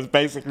America. Alonso is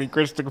basically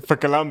Christopher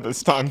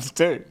Columbus times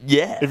 2.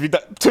 Yeah. If you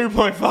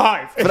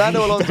 2.5.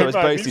 Fernando Alonso is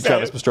 2.5, basically you said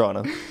Travis it.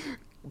 Pastrana.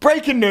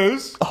 Breaking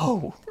news.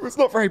 Oh. It was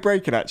not very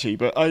breaking, actually,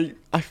 but I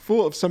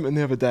thought of something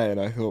the other day and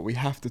I thought we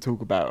have to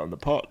talk about it on the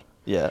pod.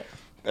 Yeah.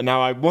 And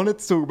now I wanted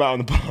to talk about it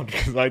on the pod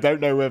because I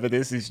don't know whether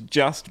this is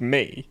just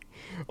me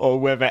or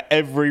whether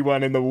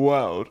everyone in the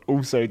world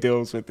also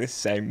deals with this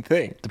same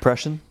thing.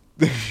 Depression.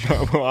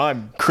 Well,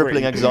 I'm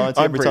Crippling anxiety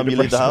I'm every pretty time you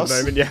leave the depressed house.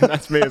 at moment. Yeah,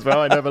 that's me as well.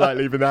 I never like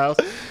leaving the house.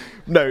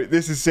 No,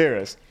 this is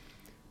serious.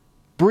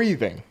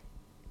 Breathing.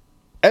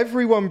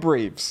 Everyone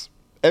breathes.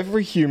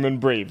 Every human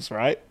breathes,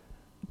 right?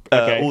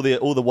 All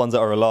the ones that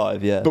are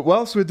alive. Yeah. But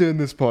whilst we're doing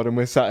this pod and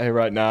we're sat here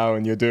right now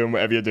and you're doing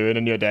whatever you're doing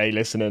in your day,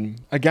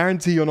 listening, I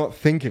guarantee you're not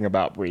thinking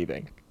about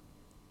breathing.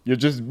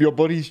 Your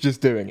body's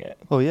just doing it.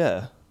 Oh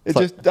yeah. It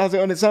just does it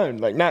on its own,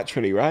 like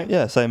naturally, right?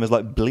 Yeah. Same as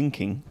like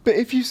blinking. But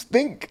if you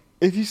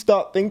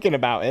start thinking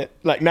about it,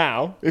 like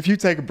now, if you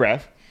take a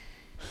breath,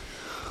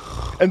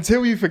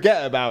 until you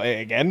forget about it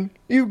again,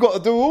 you've got to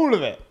do all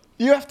of it.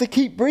 You have to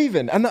keep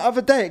breathing. And the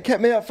other day, it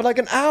kept me up for like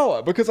an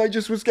hour because I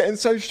just was getting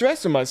so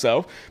stressed with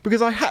myself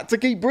because I had to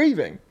keep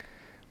breathing.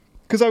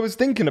 Because I was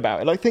thinking about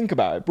it. Like, think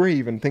about it.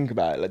 Breathe and think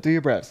about it. Like, do your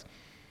breaths.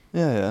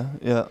 Yeah.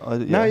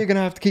 Now you're going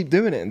to have to keep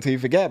doing it until you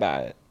forget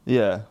about it.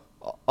 Yeah.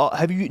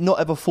 Have you not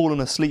ever fallen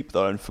asleep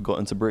though and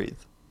forgotten to breathe?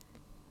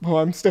 Well,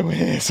 I'm still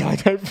here, so I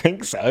don't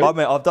think so. I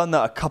mean, I've done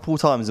that a couple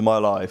times in my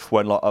life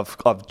when like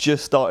I've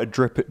just started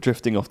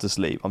drifting off to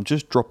sleep. I'm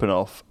just dropping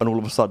off, and all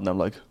of a sudden I'm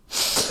like,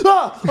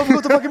 I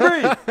forgot to fucking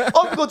breathe.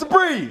 I forgot to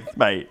breathe,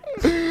 mate.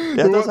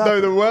 Yeah, No,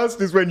 the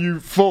worst is when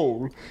you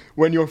fall,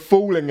 when you're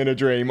falling in a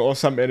dream or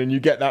something, and you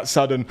get that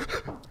sudden.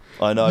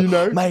 I know, You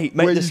know, mate.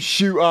 where This, you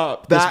shoot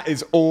up. That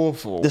is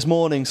awful. this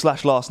morning /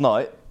 last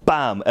night,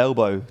 bam,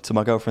 elbow to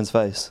my girlfriend's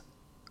face.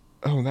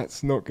 Oh,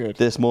 that's not good.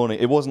 This morning,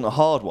 it wasn't a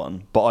hard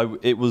one, but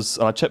it was.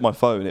 And I checked my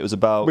phone. It was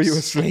about. Were you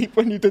asleep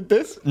when you did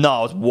this? No,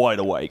 I was wide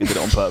awake and did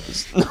it on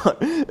purpose.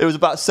 It was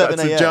about 7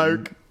 a.m. That's a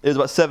joke. It was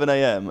about 7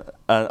 a.m.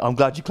 and I'm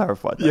glad you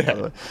clarified that. By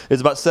the way. It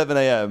was about 7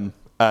 a.m.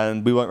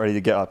 and we weren't ready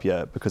to get up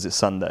yet because it's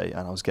Sunday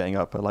and I was getting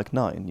up at like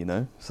 9. You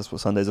know, so that's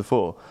what Sundays are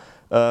for.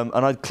 And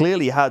I'd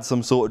clearly had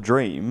some sort of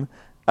dream,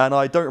 and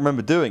I don't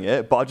remember doing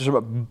it, but I just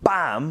remember,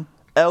 bam.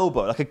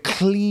 Elbow, like a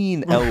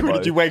clean elbow.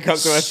 Did you wake up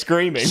to her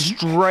screaming?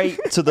 Straight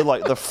to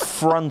the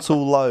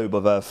frontal lobe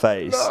of her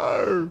face.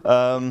 No.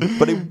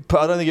 But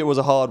I don't think it was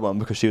a hard one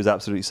because she was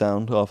absolutely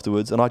sound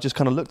afterwards. And I just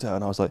kind of looked at her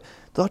and I was like,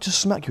 "Did I just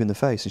smack you in the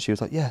face?" And she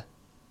was like, "Yeah,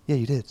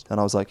 you did." And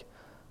I was like,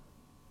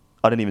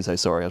 I didn't even say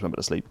sorry. I just went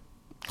to sleep.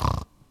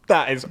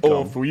 That is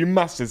awful. You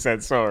must have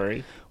said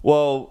sorry.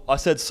 Well, I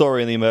said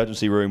sorry in the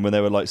emergency room when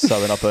they were like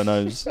sewing up her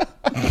nose.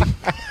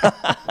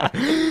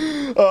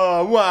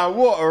 Oh, wow,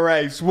 what a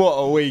race, what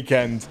a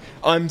weekend.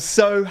 I'm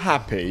so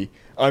happy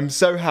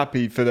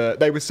for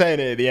they were saying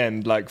it at the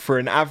end, like for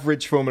an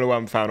average Formula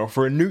 1 fan or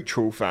for a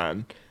neutral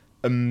fan,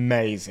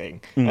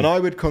 amazing. And I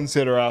would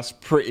consider us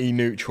pretty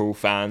neutral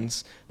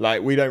fans.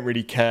 Like, we don't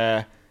really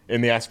care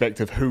in the aspect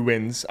of who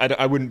wins.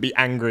 I wouldn't be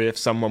angry if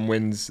someone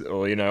wins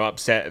or,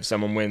 upset if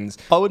someone wins.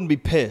 I wouldn't be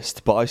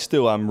pissed, but I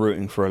still am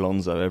rooting for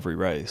Alonso every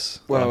race.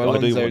 Well, I do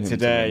Alonso want him to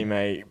today, win.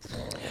 mate.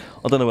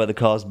 I don't know where the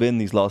car's been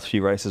these last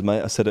few races,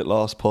 mate. I said it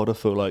last pod. I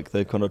feel like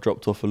they've kind of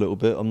dropped off a little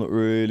bit. I'm not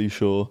really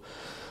sure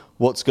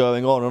what's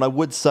going on. And I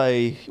would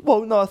say,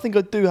 well, no, I think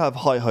I do have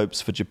high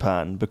hopes for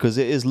Japan because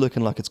it is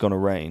looking like it's going to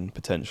rain,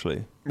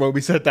 potentially. Well,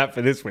 we said that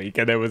for this week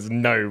and there was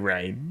no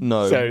rain.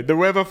 No. So the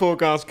weather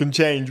forecast can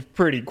change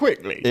pretty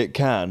quickly. It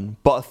can.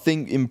 But I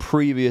think in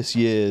previous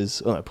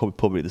years,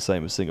 probably the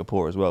same as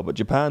Singapore as well, but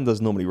Japan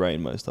does normally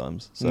rain most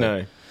times. So.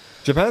 No.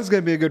 Japan's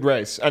going to be a good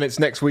race, and it's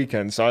next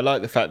weekend, so I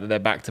like the fact that they're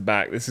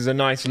back-to-back. This is a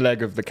nice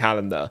leg of the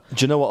calendar.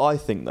 Do you know what I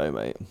think, though,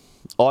 mate?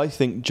 I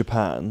think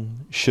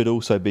Japan should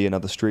also be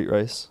another street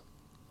race.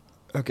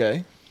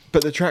 Okay.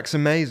 But the track's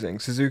amazing.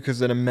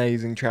 Suzuka's an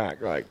amazing track.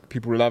 Like,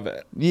 people love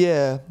it.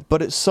 Yeah,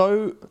 but it's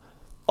so...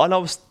 And I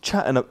was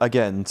chatting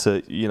again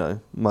to,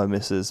 my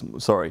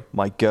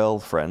my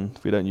girlfriend.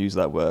 We don't use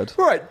that word.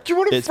 Right, do you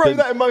want to throw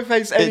that in my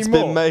face anymore? It's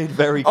been made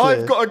very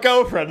clear. I've got a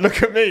girlfriend.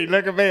 Look at me.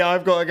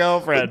 I've got a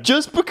girlfriend.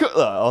 Just because...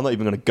 I'm not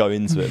even going to go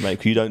into it, mate,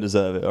 because you don't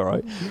deserve it, all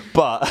right?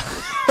 But...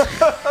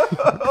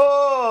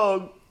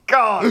 Oh,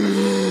 God.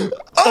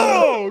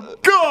 Oh,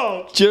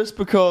 God. Just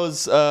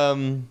because...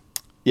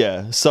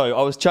 yeah, so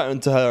I was chatting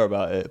to her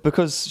about it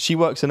because she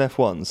works in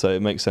F1, so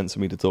it makes sense for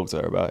me to talk to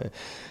her about it.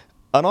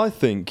 And I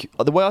think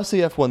the way I see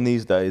F1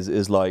 these days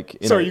is like...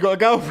 You got a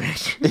girlfriend?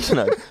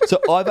 So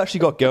I've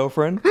actually got a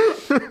girlfriend.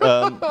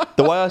 The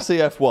way I see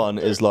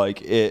F1 is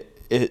like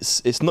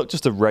it's not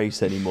just a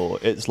race anymore.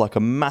 It's like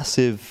a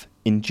massive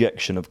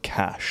injection of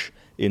cash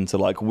into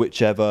like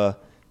whichever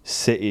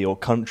city or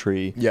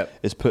country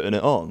is putting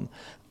it on.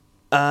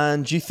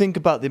 And you think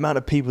about the amount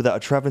of people that are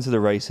traveling to the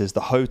races, the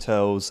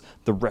hotels,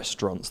 the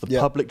restaurants, the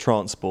public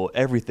transport,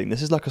 everything.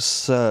 This is like a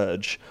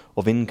surge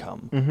of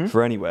income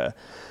for anywhere.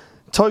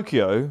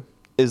 Tokyo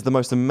is the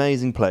most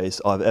amazing place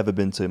I've ever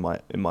been to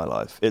in my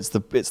life. It's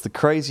the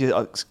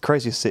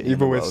craziest city.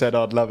 You've always said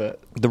I'd love it.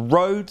 The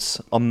roads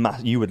are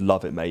you would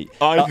love it, mate.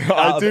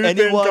 I do think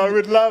I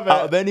would love it.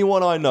 Out of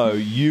anyone I know,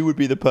 you would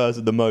be the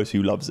person the most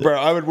who loves it. Bro,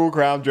 I would walk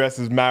around dressed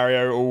as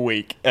Mario all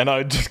week, and I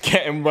would just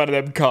get in one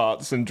of them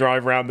carts and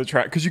drive around the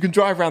track. Because you can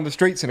drive around the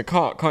streets in a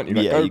cart, can't you?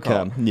 Like yeah, you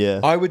go-kart. can.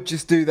 Yeah. I would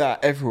just do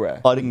that everywhere.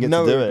 I didn't get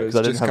to do it because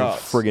I didn't have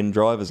carts. a friggin'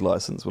 driver's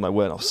license when I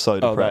went. I was so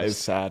depressed. Oh, that is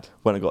sad.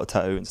 Went and got a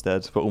tattoo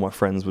instead, but all my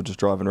friends were just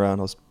driving around.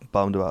 I was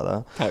bummed about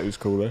that. Tattoo's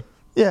cool though.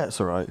 Yeah,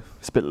 it's alright.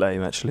 It's a bit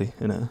lame actually,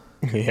 you know.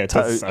 Yeah,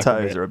 tattoos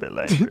are a bit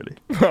lame, really.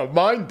 Well,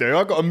 mine do.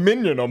 I got a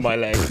minion on my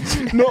leg.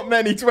 Not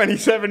many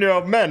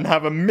 27-year-old men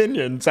have a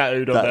minion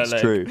tattooed on their leg.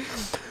 That's true.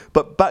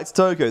 But back to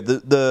Tokyo,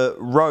 the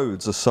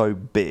roads are so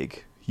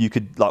big. You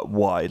could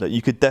wide. Like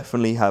you could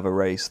definitely have a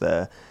race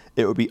there.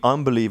 It would be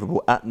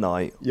unbelievable at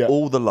night. Yeah.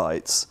 All the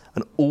lights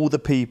and all the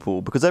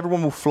people, because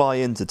everyone will fly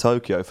into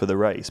Tokyo for the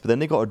race, but then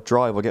they got to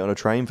drive or get on a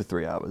train for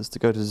 3 hours to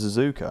go to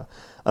Suzuka,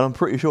 and I'm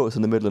pretty sure it's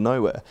in the middle of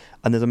nowhere.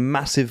 And there's a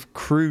massive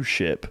cruise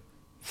ship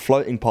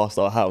floating past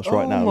our house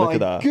right now. Look at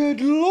that.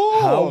 Good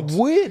lord! How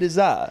weird is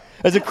that?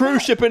 There's a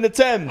cruise ship in the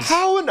Thames.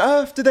 How on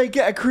earth do they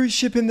get a cruise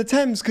ship in the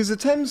Thames? Because the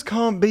Thames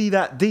can't be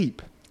that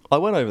deep. I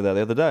went over there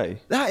the other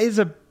day. That is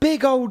a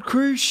big old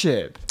cruise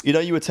ship. You know,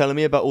 you were telling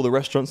me about all the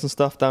restaurants and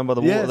stuff down by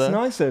the water there? Yeah, it's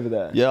nice over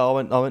there. Yeah, I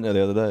went there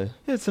the other day.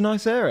 Yeah, it's a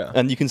nice area.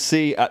 And you can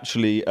see,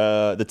 actually,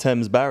 the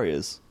Thames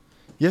barriers.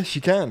 Yes,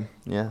 you can.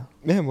 Yeah.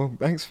 Yeah, well,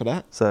 thanks for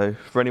that. So,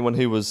 for anyone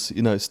who was,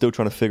 still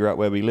trying to figure out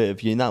where we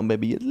live, you now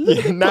maybe a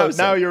little bit closer.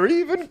 Now you're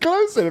even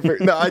closer.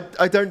 No,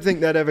 I don't think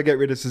they'd ever get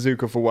rid of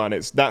Suzuka for one.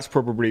 That's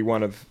probably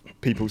one of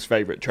people's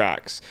favourite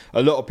tracks.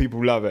 A lot of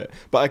people love it.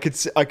 But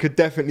I could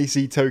definitely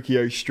see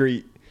Tokyo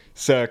Street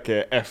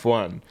Circuit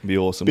F1 be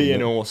awesome,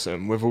 being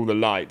awesome with all the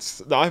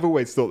lights. I've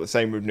always thought the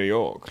same with New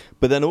York.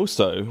 But then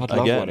also, I'd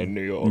love one in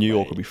New York. New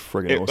York would be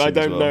friggin' awesome. I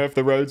don't know if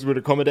the roads would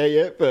accommodate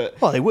it, but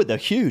they would. They're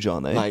huge,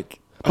 aren't they?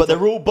 But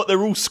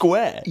they're all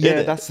square.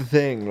 Yeah, that's the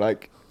thing.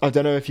 I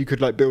don't know if you could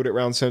build it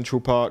around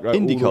Central Park. IndyCar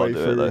all the way do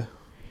through. it though.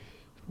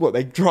 What,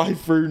 they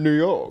drive through New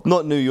York?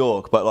 Not New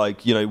York, but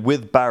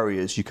with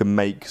barriers you can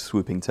make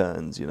swooping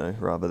turns,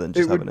 rather than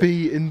just having it. It would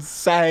be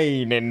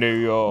insane in New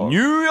York.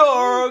 New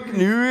York! And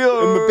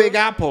the Big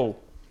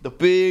Apple. The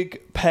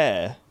Big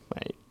Pear,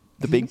 mate.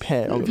 The Big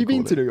Pear. Have you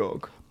been to New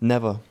York?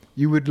 Never.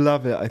 You would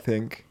love it, I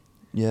think.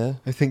 Yeah?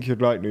 I think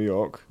you'd like New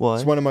York. Why?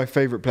 It's one of my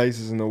favourite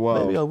places in the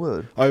world. Maybe I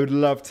would. I would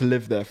love to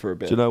live there for a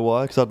bit. Do you know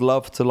why? Because I'd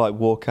love to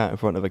walk out in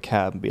front of a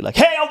cab and be like,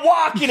 "Hey, I'm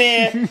walking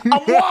here!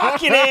 I'm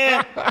walking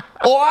here!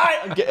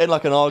 Alright!" And get in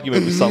an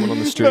argument with someone on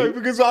the street. No,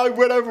 because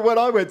when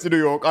I went to New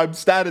York, I'm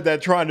standing there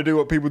trying to do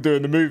what people do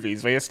in the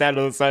movies, where you're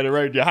standing on the side of the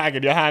road, you're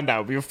hanging your hand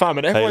out with your thumb,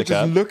 and everyone's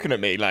just looking at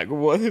me like,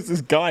 what is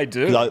this guy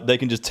doing? They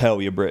can just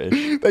tell you're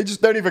British. They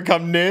just don't even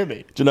come near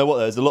me. Do you know what?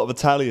 There's a lot of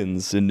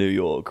Italians in New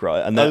York,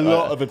 right? And a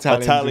lot of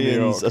Italians in New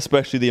York.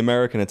 Especially the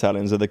American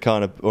Italians,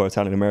 or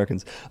Italian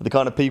Americans, are the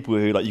kind of people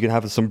who you can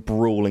have some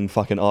brawling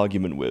fucking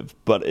argument with,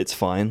 but it's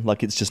fine.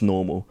 It's just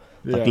normal.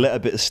 Let a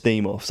bit of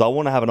steam off. So I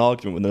want to have an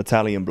argument with an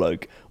Italian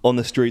bloke on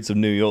the streets of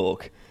New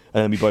York,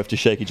 and then we both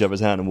just shake each other's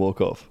hand and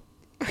walk off.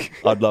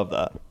 I'd love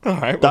that. All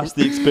right, that's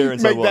the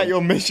experience I want. Make that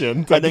your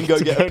mission. And then go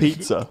get a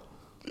pizza.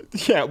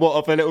 Yeah,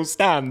 off a little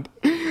stand?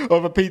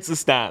 Of a pizza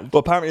stand? Well,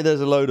 apparently there's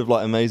a load of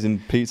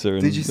amazing pizza.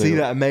 Did you see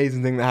that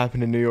amazing thing that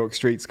happened in New York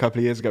streets a couple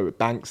of years ago with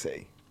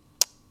Banksy?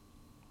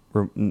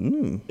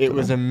 It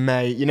was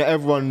amazing.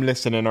 Everyone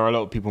listening, or a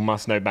lot of people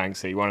must know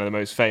Banksy, one of the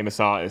most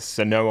famous artists,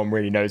 and no one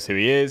really knows who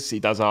he is.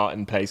 He does art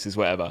in places,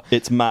 whatever.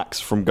 It's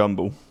Max from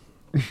Gumball.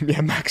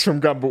 Yeah, Max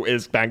from Gumball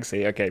is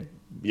Banksy. Okay,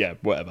 yeah,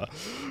 whatever.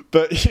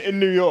 But in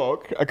New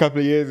York, a couple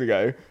of years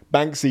ago,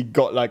 Banksy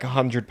got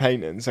 100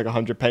 paintings,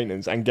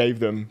 and gave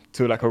them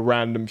to a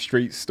random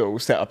street stall,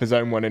 set up his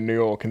own one in New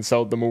York, and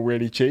sold them all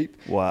really cheap.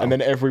 Wow. And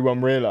then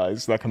everyone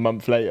realised, a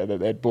month later, that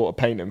they'd bought a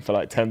painting for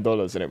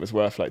 $10, and it was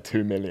worth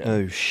 $2 million.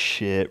 Oh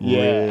shit! Yeah,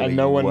 really? and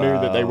no one knew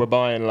that they were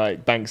buying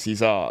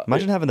Banksy's art.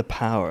 Imagine having the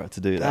power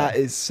to do that. That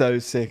is so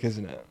sick,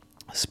 isn't it?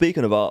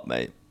 Speaking of art,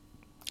 mate,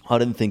 I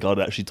didn't think I'd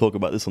actually talk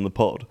about this on the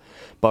pod,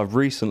 but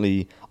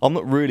I'm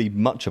not really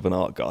much of an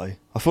art guy.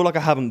 I feel like I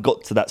haven't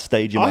got to that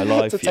stage in my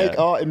life yet. I had to take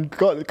art in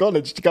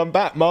college to come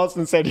back.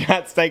 Marsden said you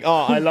had to take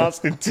art. I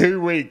lasted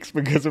 2 weeks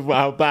because of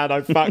how bad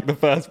I fucked the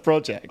first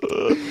project.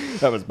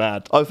 That was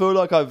bad. I feel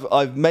like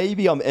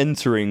I'm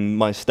entering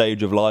my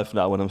stage of life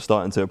now when I'm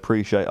starting to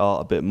appreciate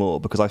art a bit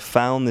more, because I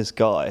found this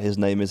guy. His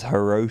name is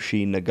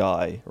Hiroshi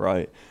Nagai,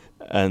 right?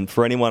 And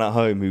for anyone at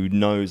home who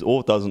knows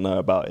or doesn't know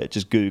about it,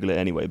 just Google it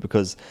anyway,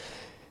 because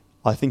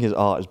I think his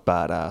art is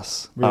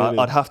badass. Really?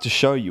 I'd have to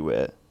show you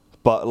it.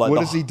 But what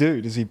does he do?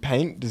 Does he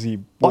paint? Does he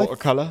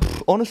watercolor?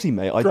 Honestly,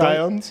 mate,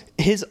 crayons?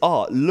 His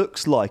art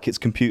looks like it's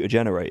computer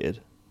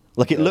generated.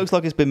 Like, it looks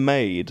like it's been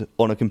made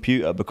on a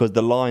computer because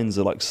the lines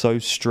are, like, so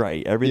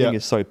straight. Everything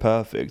is so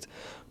perfect.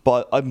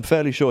 But I'm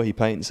fairly sure he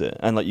paints it.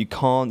 And, like,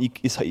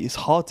 it's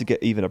hard to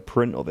get even a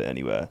print of it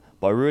anywhere.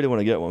 But I really want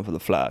to get one for the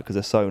flat because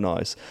they're so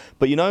nice.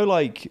 But, you know,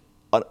 like,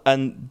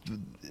 and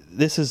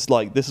this is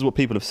what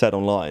people have said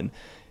online.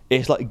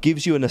 It's, like, it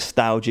gives you a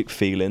nostalgic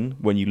feeling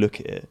when you look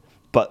at it.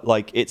 But,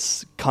 like,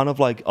 it's kind of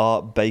like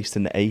art based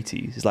in the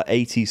 80s. It's like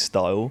 80s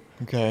style.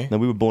 Okay. Now,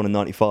 we were born in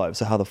 95,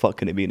 so how the fuck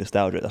can it be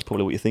nostalgic? That's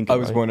probably what you're thinking, I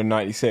was born in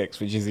 96,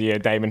 which is the year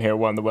Damon Hill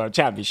won the World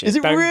Championship. Is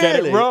it Don't really?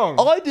 get it wrong.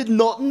 I did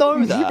not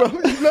know that.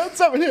 You learn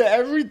something here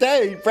every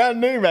day. Brand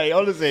new, mate,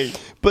 honestly.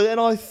 But then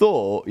I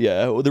thought,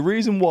 well, the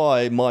reason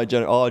why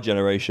our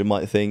generation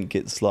might think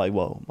it's like,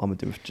 well, I'm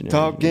going to do it.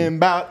 Talking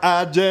about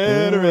our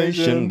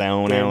generation.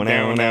 Down. What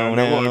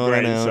a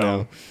great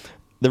song.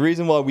 The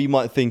reason why we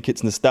might think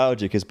it's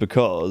nostalgic is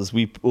because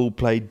we all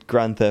played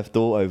Grand Theft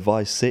Auto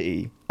Vice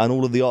City, and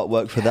all of the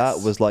artwork for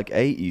that was like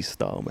 80s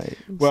style, mate.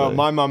 Well,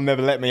 my mum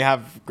never let me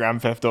have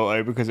Grand Theft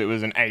Auto because it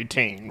was an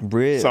 18.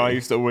 Really? So I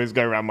used to always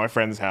go around my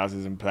friends'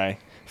 houses and play.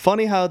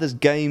 Funny how there's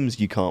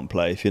games you can't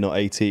play if you're not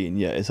 18,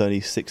 yet it's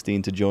only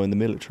 16 to join the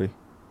military.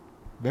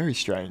 Very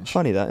strange.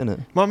 Funny that, isn't it?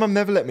 My mum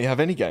never let me have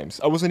any games.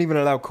 I wasn't even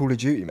allowed Call of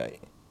Duty, mate.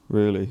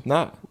 Really?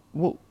 Nah.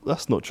 Well,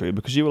 that's not true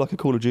because you were like a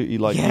Call of Duty,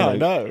 like, Yeah, I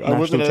know. I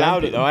wasn't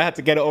allowed champion. it though. I had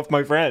to get it off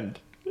my friend.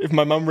 If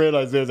my mum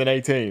realised there was an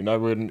 18, I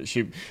wouldn't.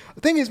 The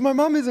thing is, my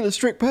mum isn't a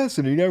strict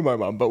person. You know my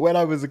mum, but when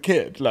I was a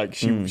kid, like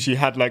she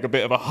had like a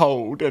bit of a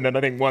hold, and then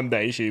I think one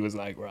day she was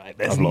like, right,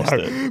 there's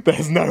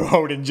no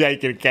holding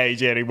Jake in a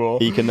cage anymore.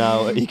 He can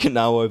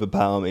now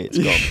overpower me. It's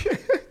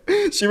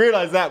gone. She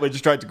realised that when she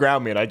tried to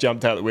ground me, and I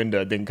jumped out the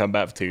window and didn't come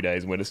back for 2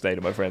 days and went to stay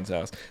at my friend's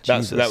house.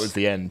 That was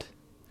the end.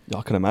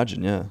 I can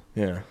imagine.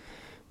 Yeah.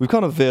 We've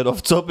kind of veered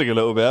off topic a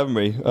little bit, haven't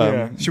we?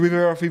 Should we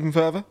veer off even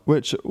further?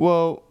 Which,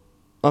 well,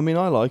 I mean,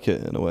 I like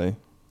it in a way.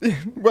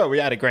 Well, we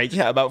had a great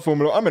chat about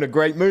Formula 1. I'm in a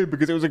great mood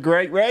because it was a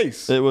great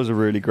race. It was a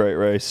really great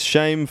race.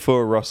 Shame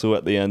for Russell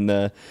at the end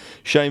there.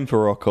 Shame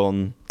for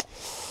Ocon.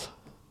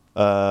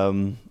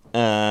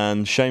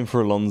 And shame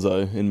for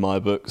Alonso in my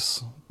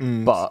books.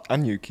 But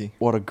and Yuki.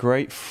 What a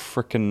great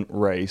freaking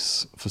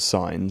race for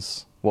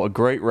Sainz. What a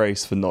great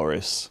race for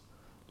Norris.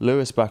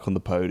 Lewis back on the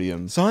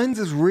podium. Sainz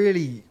has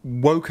really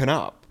woken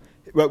up.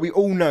 Well, we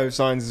all know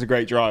Sainz is a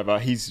great driver.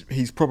 He's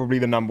probably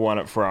the number one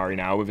at Ferrari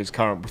now with his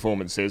current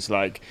performances.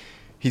 Like,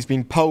 he's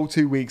been pole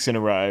 2 weeks in a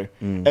row.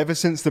 Ever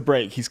since the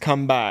break, he's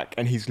come back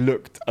and he's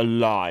looked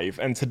alive.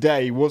 And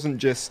today wasn't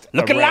just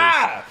Look a race.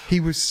 alive!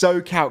 He was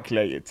so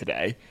calculated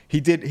today.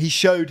 He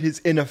showed his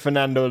inner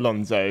Fernando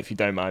Alonso, if you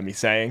don't mind me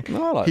saying.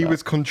 No, I like he that.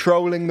 was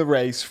controlling the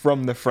race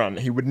from the front.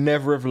 He would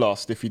never have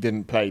lost if he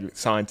didn't play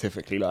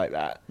scientifically like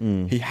that.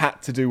 He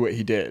had to do what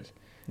he did.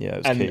 Yeah,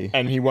 it was key.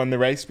 And he won the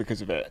race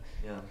because of it.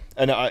 Yeah.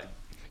 And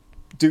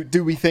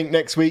do we think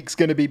next week's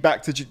going to be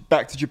back to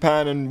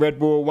Japan and Red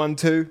Bull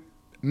 1-2?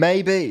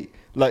 Maybe.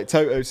 Like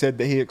Toto said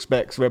that he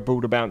expects Red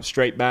Bull to bounce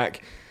straight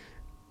back.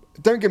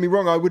 Don't get me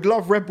wrong, I would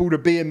love Red Bull to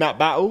be in that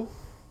battle.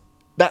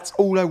 That's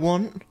all I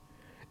want.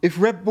 If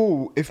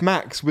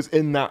Max was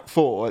in that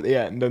 4 at the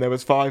end and there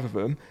was 5 of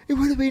them, it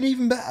would have been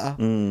even better.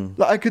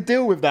 Like, I could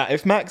deal with that.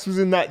 If Max was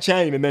in that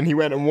chain and then he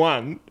went and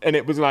won and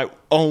it was like,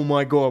 oh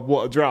my God,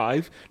 what a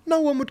drive. No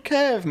one would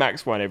care if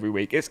Max won every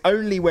week. It's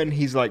only when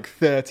he's like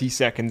 30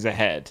 seconds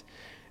ahead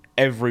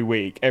every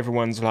week.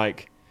 Everyone's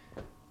like,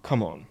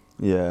 come on.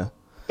 Yeah.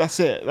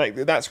 That's it. Like,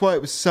 that's why it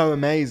was so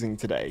amazing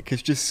today.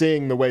 Because just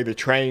seeing the way the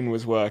train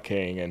was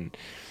working and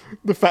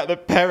the fact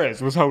that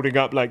Perez was holding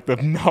up like the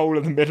whole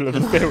of the middle of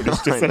the field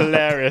is just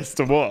hilarious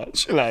to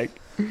watch. Like,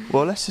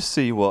 well, let's just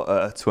see what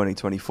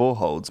 2024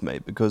 holds,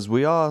 mate, because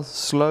we are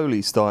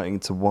slowly starting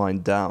to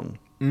wind down.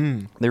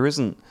 There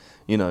isn't,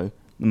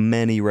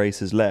 many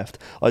races left.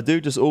 I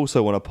do just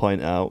also want to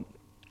point out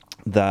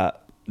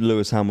that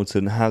Lewis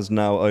Hamilton has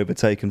now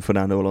overtaken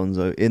Fernando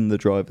Alonso in the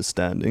driver's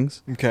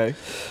standings. okay.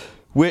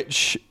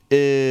 Which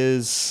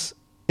is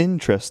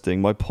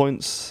interesting. My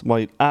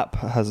app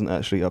hasn't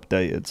actually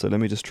updated, so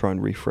let me just try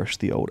and refresh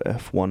the old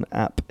F1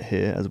 app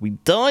here as we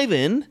dive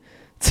in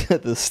to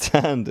the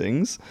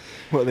standings.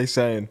 What are they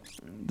saying?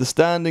 The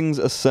standings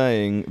are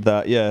saying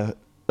that,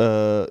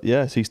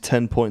 yes, he's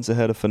 10 points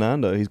ahead of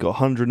Fernando. He's got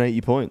 180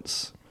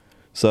 points.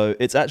 So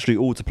it's actually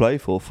all to play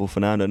for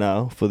Fernando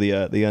now for the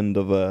end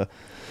of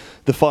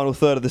the final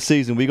third of the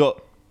season.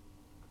 What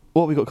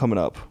have we got coming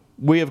up?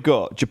 We have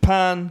got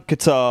Japan,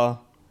 Qatar,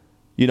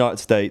 United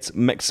States,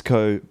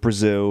 Mexico,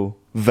 Brazil,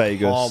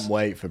 Vegas. Can't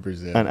wait for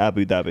Brazil. And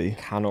Abu Dhabi.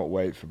 Cannot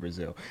wait for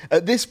Brazil.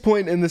 At this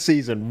point in the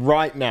season,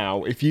 right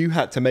now, if you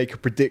had to make a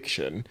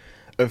prediction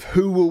of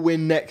who will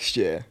win next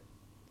year,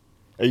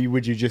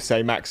 would you just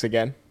say Max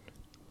again?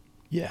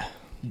 Yeah.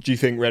 Do you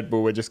think Red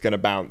Bull are just going to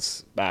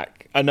bounce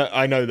back? I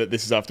know that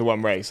this is after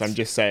one race. I'm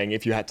just saying,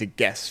 if you had to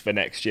guess for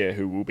next year,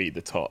 who will be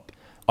the top?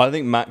 I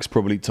think Max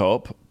probably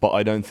top, but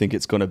I don't think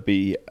it's going to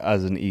be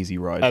as an easy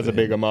ride. As a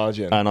bigger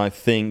margin. And I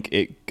think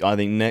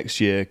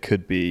next year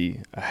could be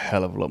a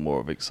hell of a lot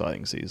more of an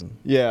exciting season.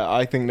 Yeah,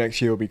 I think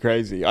next year will be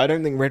crazy. I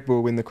don't think Red Bull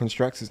will win the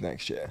Constructors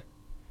next year.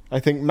 I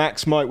think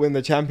Max might win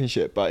the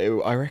championship, but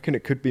I reckon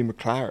it could be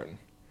McLaren.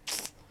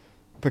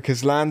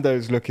 Because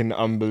Lando's looking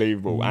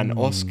unbelievable, and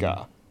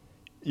Oscar,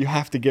 you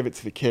have to give it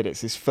to the kid.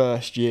 It's his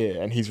first year,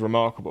 and he's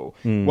remarkable.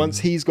 Once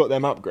he's got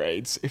them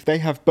upgrades, if they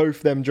have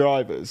both them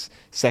drivers,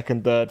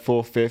 second, third,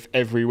 fourth, fifth,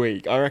 every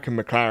week, I reckon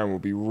McLaren will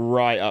be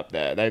right up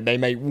there. They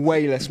make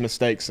way less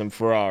mistakes than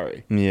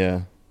Ferrari.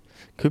 Yeah.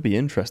 Could be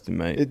interesting,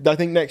 mate. I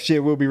think next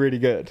year will be really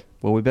good.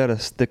 Well, we better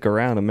stick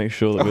around and make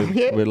sure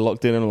that we're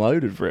locked in and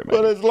loaded for it, mate.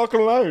 Well, let's lock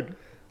and load.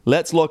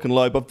 Let's lock and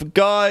load. But for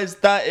guys,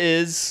 that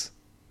is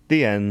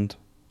the end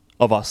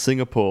of our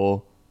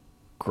Singapore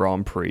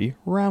Grand Prix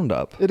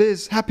roundup. It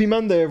is. Happy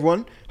Monday,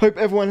 everyone. Hope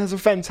everyone has a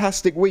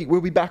fantastic week.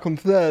 We'll be back on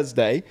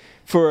Thursday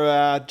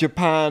for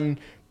Japan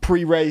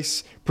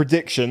pre-race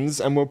predictions,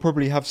 and we'll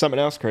probably have something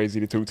else crazy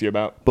to talk to you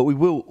about. But we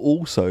will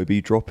also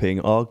be dropping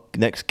our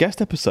next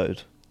guest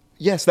episode.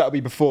 Yes, that'll be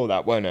before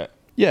that, won't it?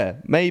 Yeah,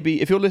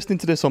 maybe if you're listening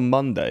to this on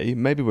Monday,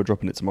 maybe we're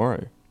dropping it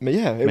tomorrow.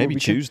 Yeah, maybe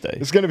Tuesday.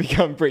 It's going to be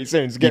coming pretty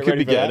soon, so get ready for that.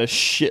 You could be getting a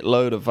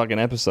shitload of fucking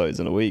episodes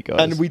in a week, guys.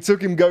 And we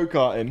took him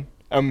go-karting.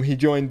 He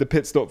joined the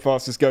Pit Stop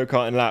Fastest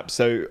Go-Karting Lap.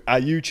 So our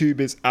YouTube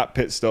is at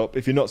Pit Stop.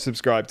 If you're not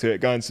subscribed to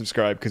it, go and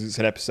subscribe, because it's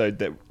an episode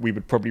that we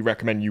would probably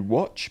recommend you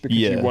watch, because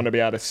you want to be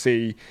able to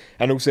see.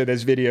 And also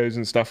there's videos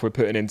and stuff we're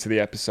putting into the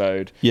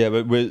episode. Yeah,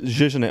 but we're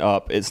zhuzhing it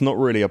up. It's not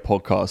really a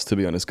podcast, to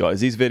be honest,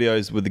 guys. These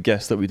videos with the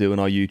guests that we do on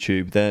our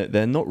YouTube,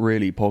 they're not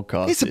really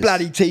podcasts. It's a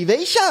bloody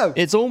TV show.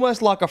 It's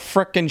almost like a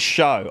frickin'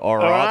 show, all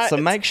right? So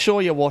make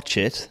sure you watch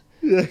it.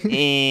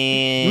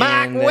 And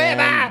Mark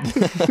Webber!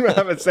 I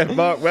haven't said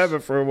Mark Webber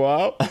for a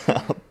while.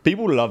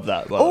 People love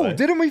that, by the way.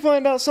 Didn't we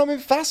find out something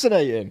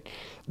fascinating?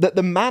 That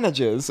the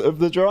managers of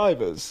the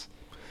drivers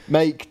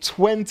make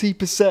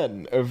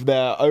 20% of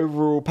their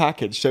overall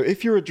package. So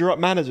if you're a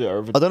manager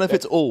of I don't know if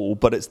it's all,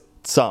 but it's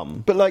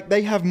some. But like,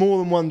 they have more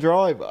than one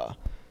driver.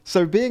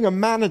 So being a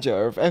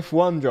manager of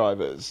F1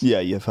 drivers...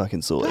 Yeah, you're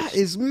fucking sorted. That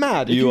is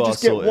mad. If you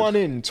just get one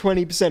in,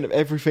 20% of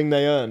everything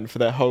they earn for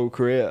their whole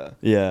career.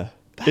 Yeah.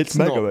 It's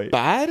mega, not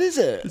bad, is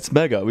it? It's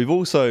mega. We've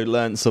also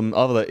learned some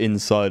other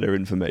insider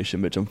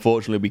information, which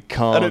unfortunately we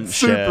can't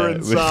share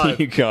with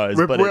you guys.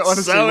 But it's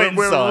honestly, so inside.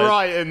 We're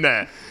right in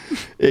there.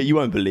 You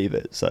won't believe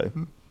it, so...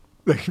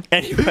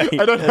 Anyway.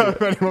 I don't know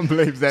if anyone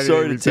believes anything.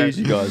 Sorry to tease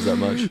you guys that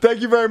much.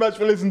 Thank you very much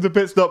for listening to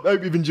Pit Stop.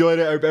 Hope you've enjoyed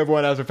it. Hope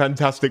everyone has a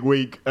fantastic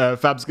week.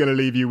 Fab's going to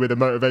leave you with a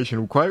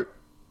motivational quote.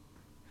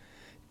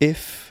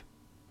 If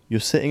you're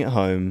sitting at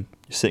home,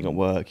 you're sitting at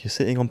work, you're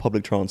sitting on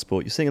public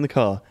transport, you're sitting in the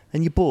car,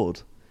 and you're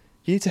bored,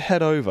 you need to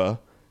head over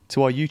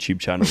to our YouTube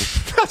channel.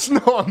 That's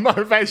not a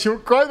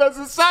motivational quote, that's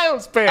a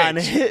sales pitch. And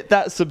hit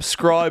that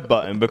subscribe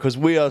button, because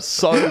we are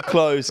so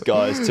close,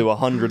 guys, to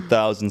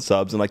 100,000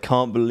 subs, and I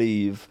can't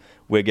believe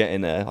we're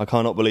getting there. I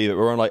cannot believe it.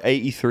 We're on like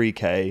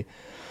 83k.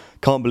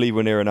 Can't believe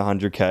we're nearing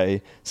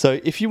 100k. So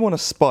if you want to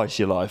spice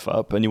your life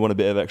up and you want a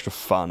bit of extra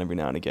fun every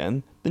now and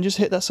again, then just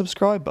hit that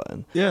subscribe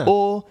button. Yeah.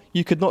 Or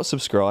you could not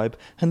subscribe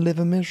and live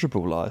a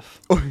miserable life.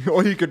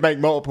 Or you could make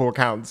multiple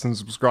accounts and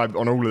subscribe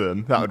on all of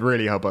them. That would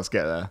really help us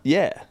get there.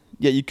 Yeah.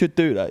 Yeah, you could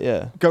do that,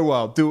 yeah. Go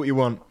wild. Do what you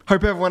want.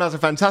 Hope everyone has a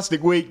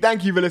fantastic week.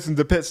 Thank you for listening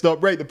to Pit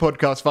Stop. Rate the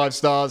podcast 5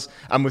 stars.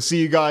 And we'll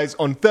see you guys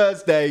on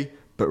Thursday.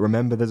 But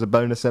remember, there's a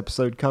bonus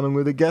episode coming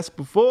with a guest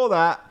before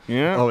that.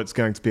 Yeah. Oh, it's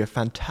going to be a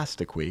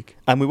fantastic week.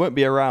 And we won't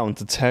be around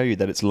to tell you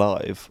that it's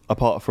live,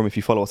 apart from if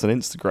you follow us on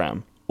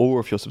Instagram or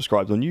if you're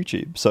subscribed on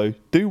YouTube. So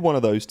do one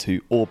of those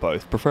two, or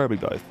both, preferably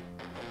both.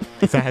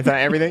 Is that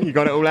everything? You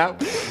got it all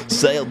out?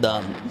 Sale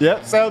done.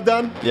 Yep, sale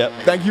done. Yep.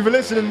 Thank you for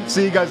listening.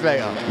 See you guys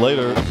later.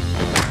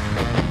 Later.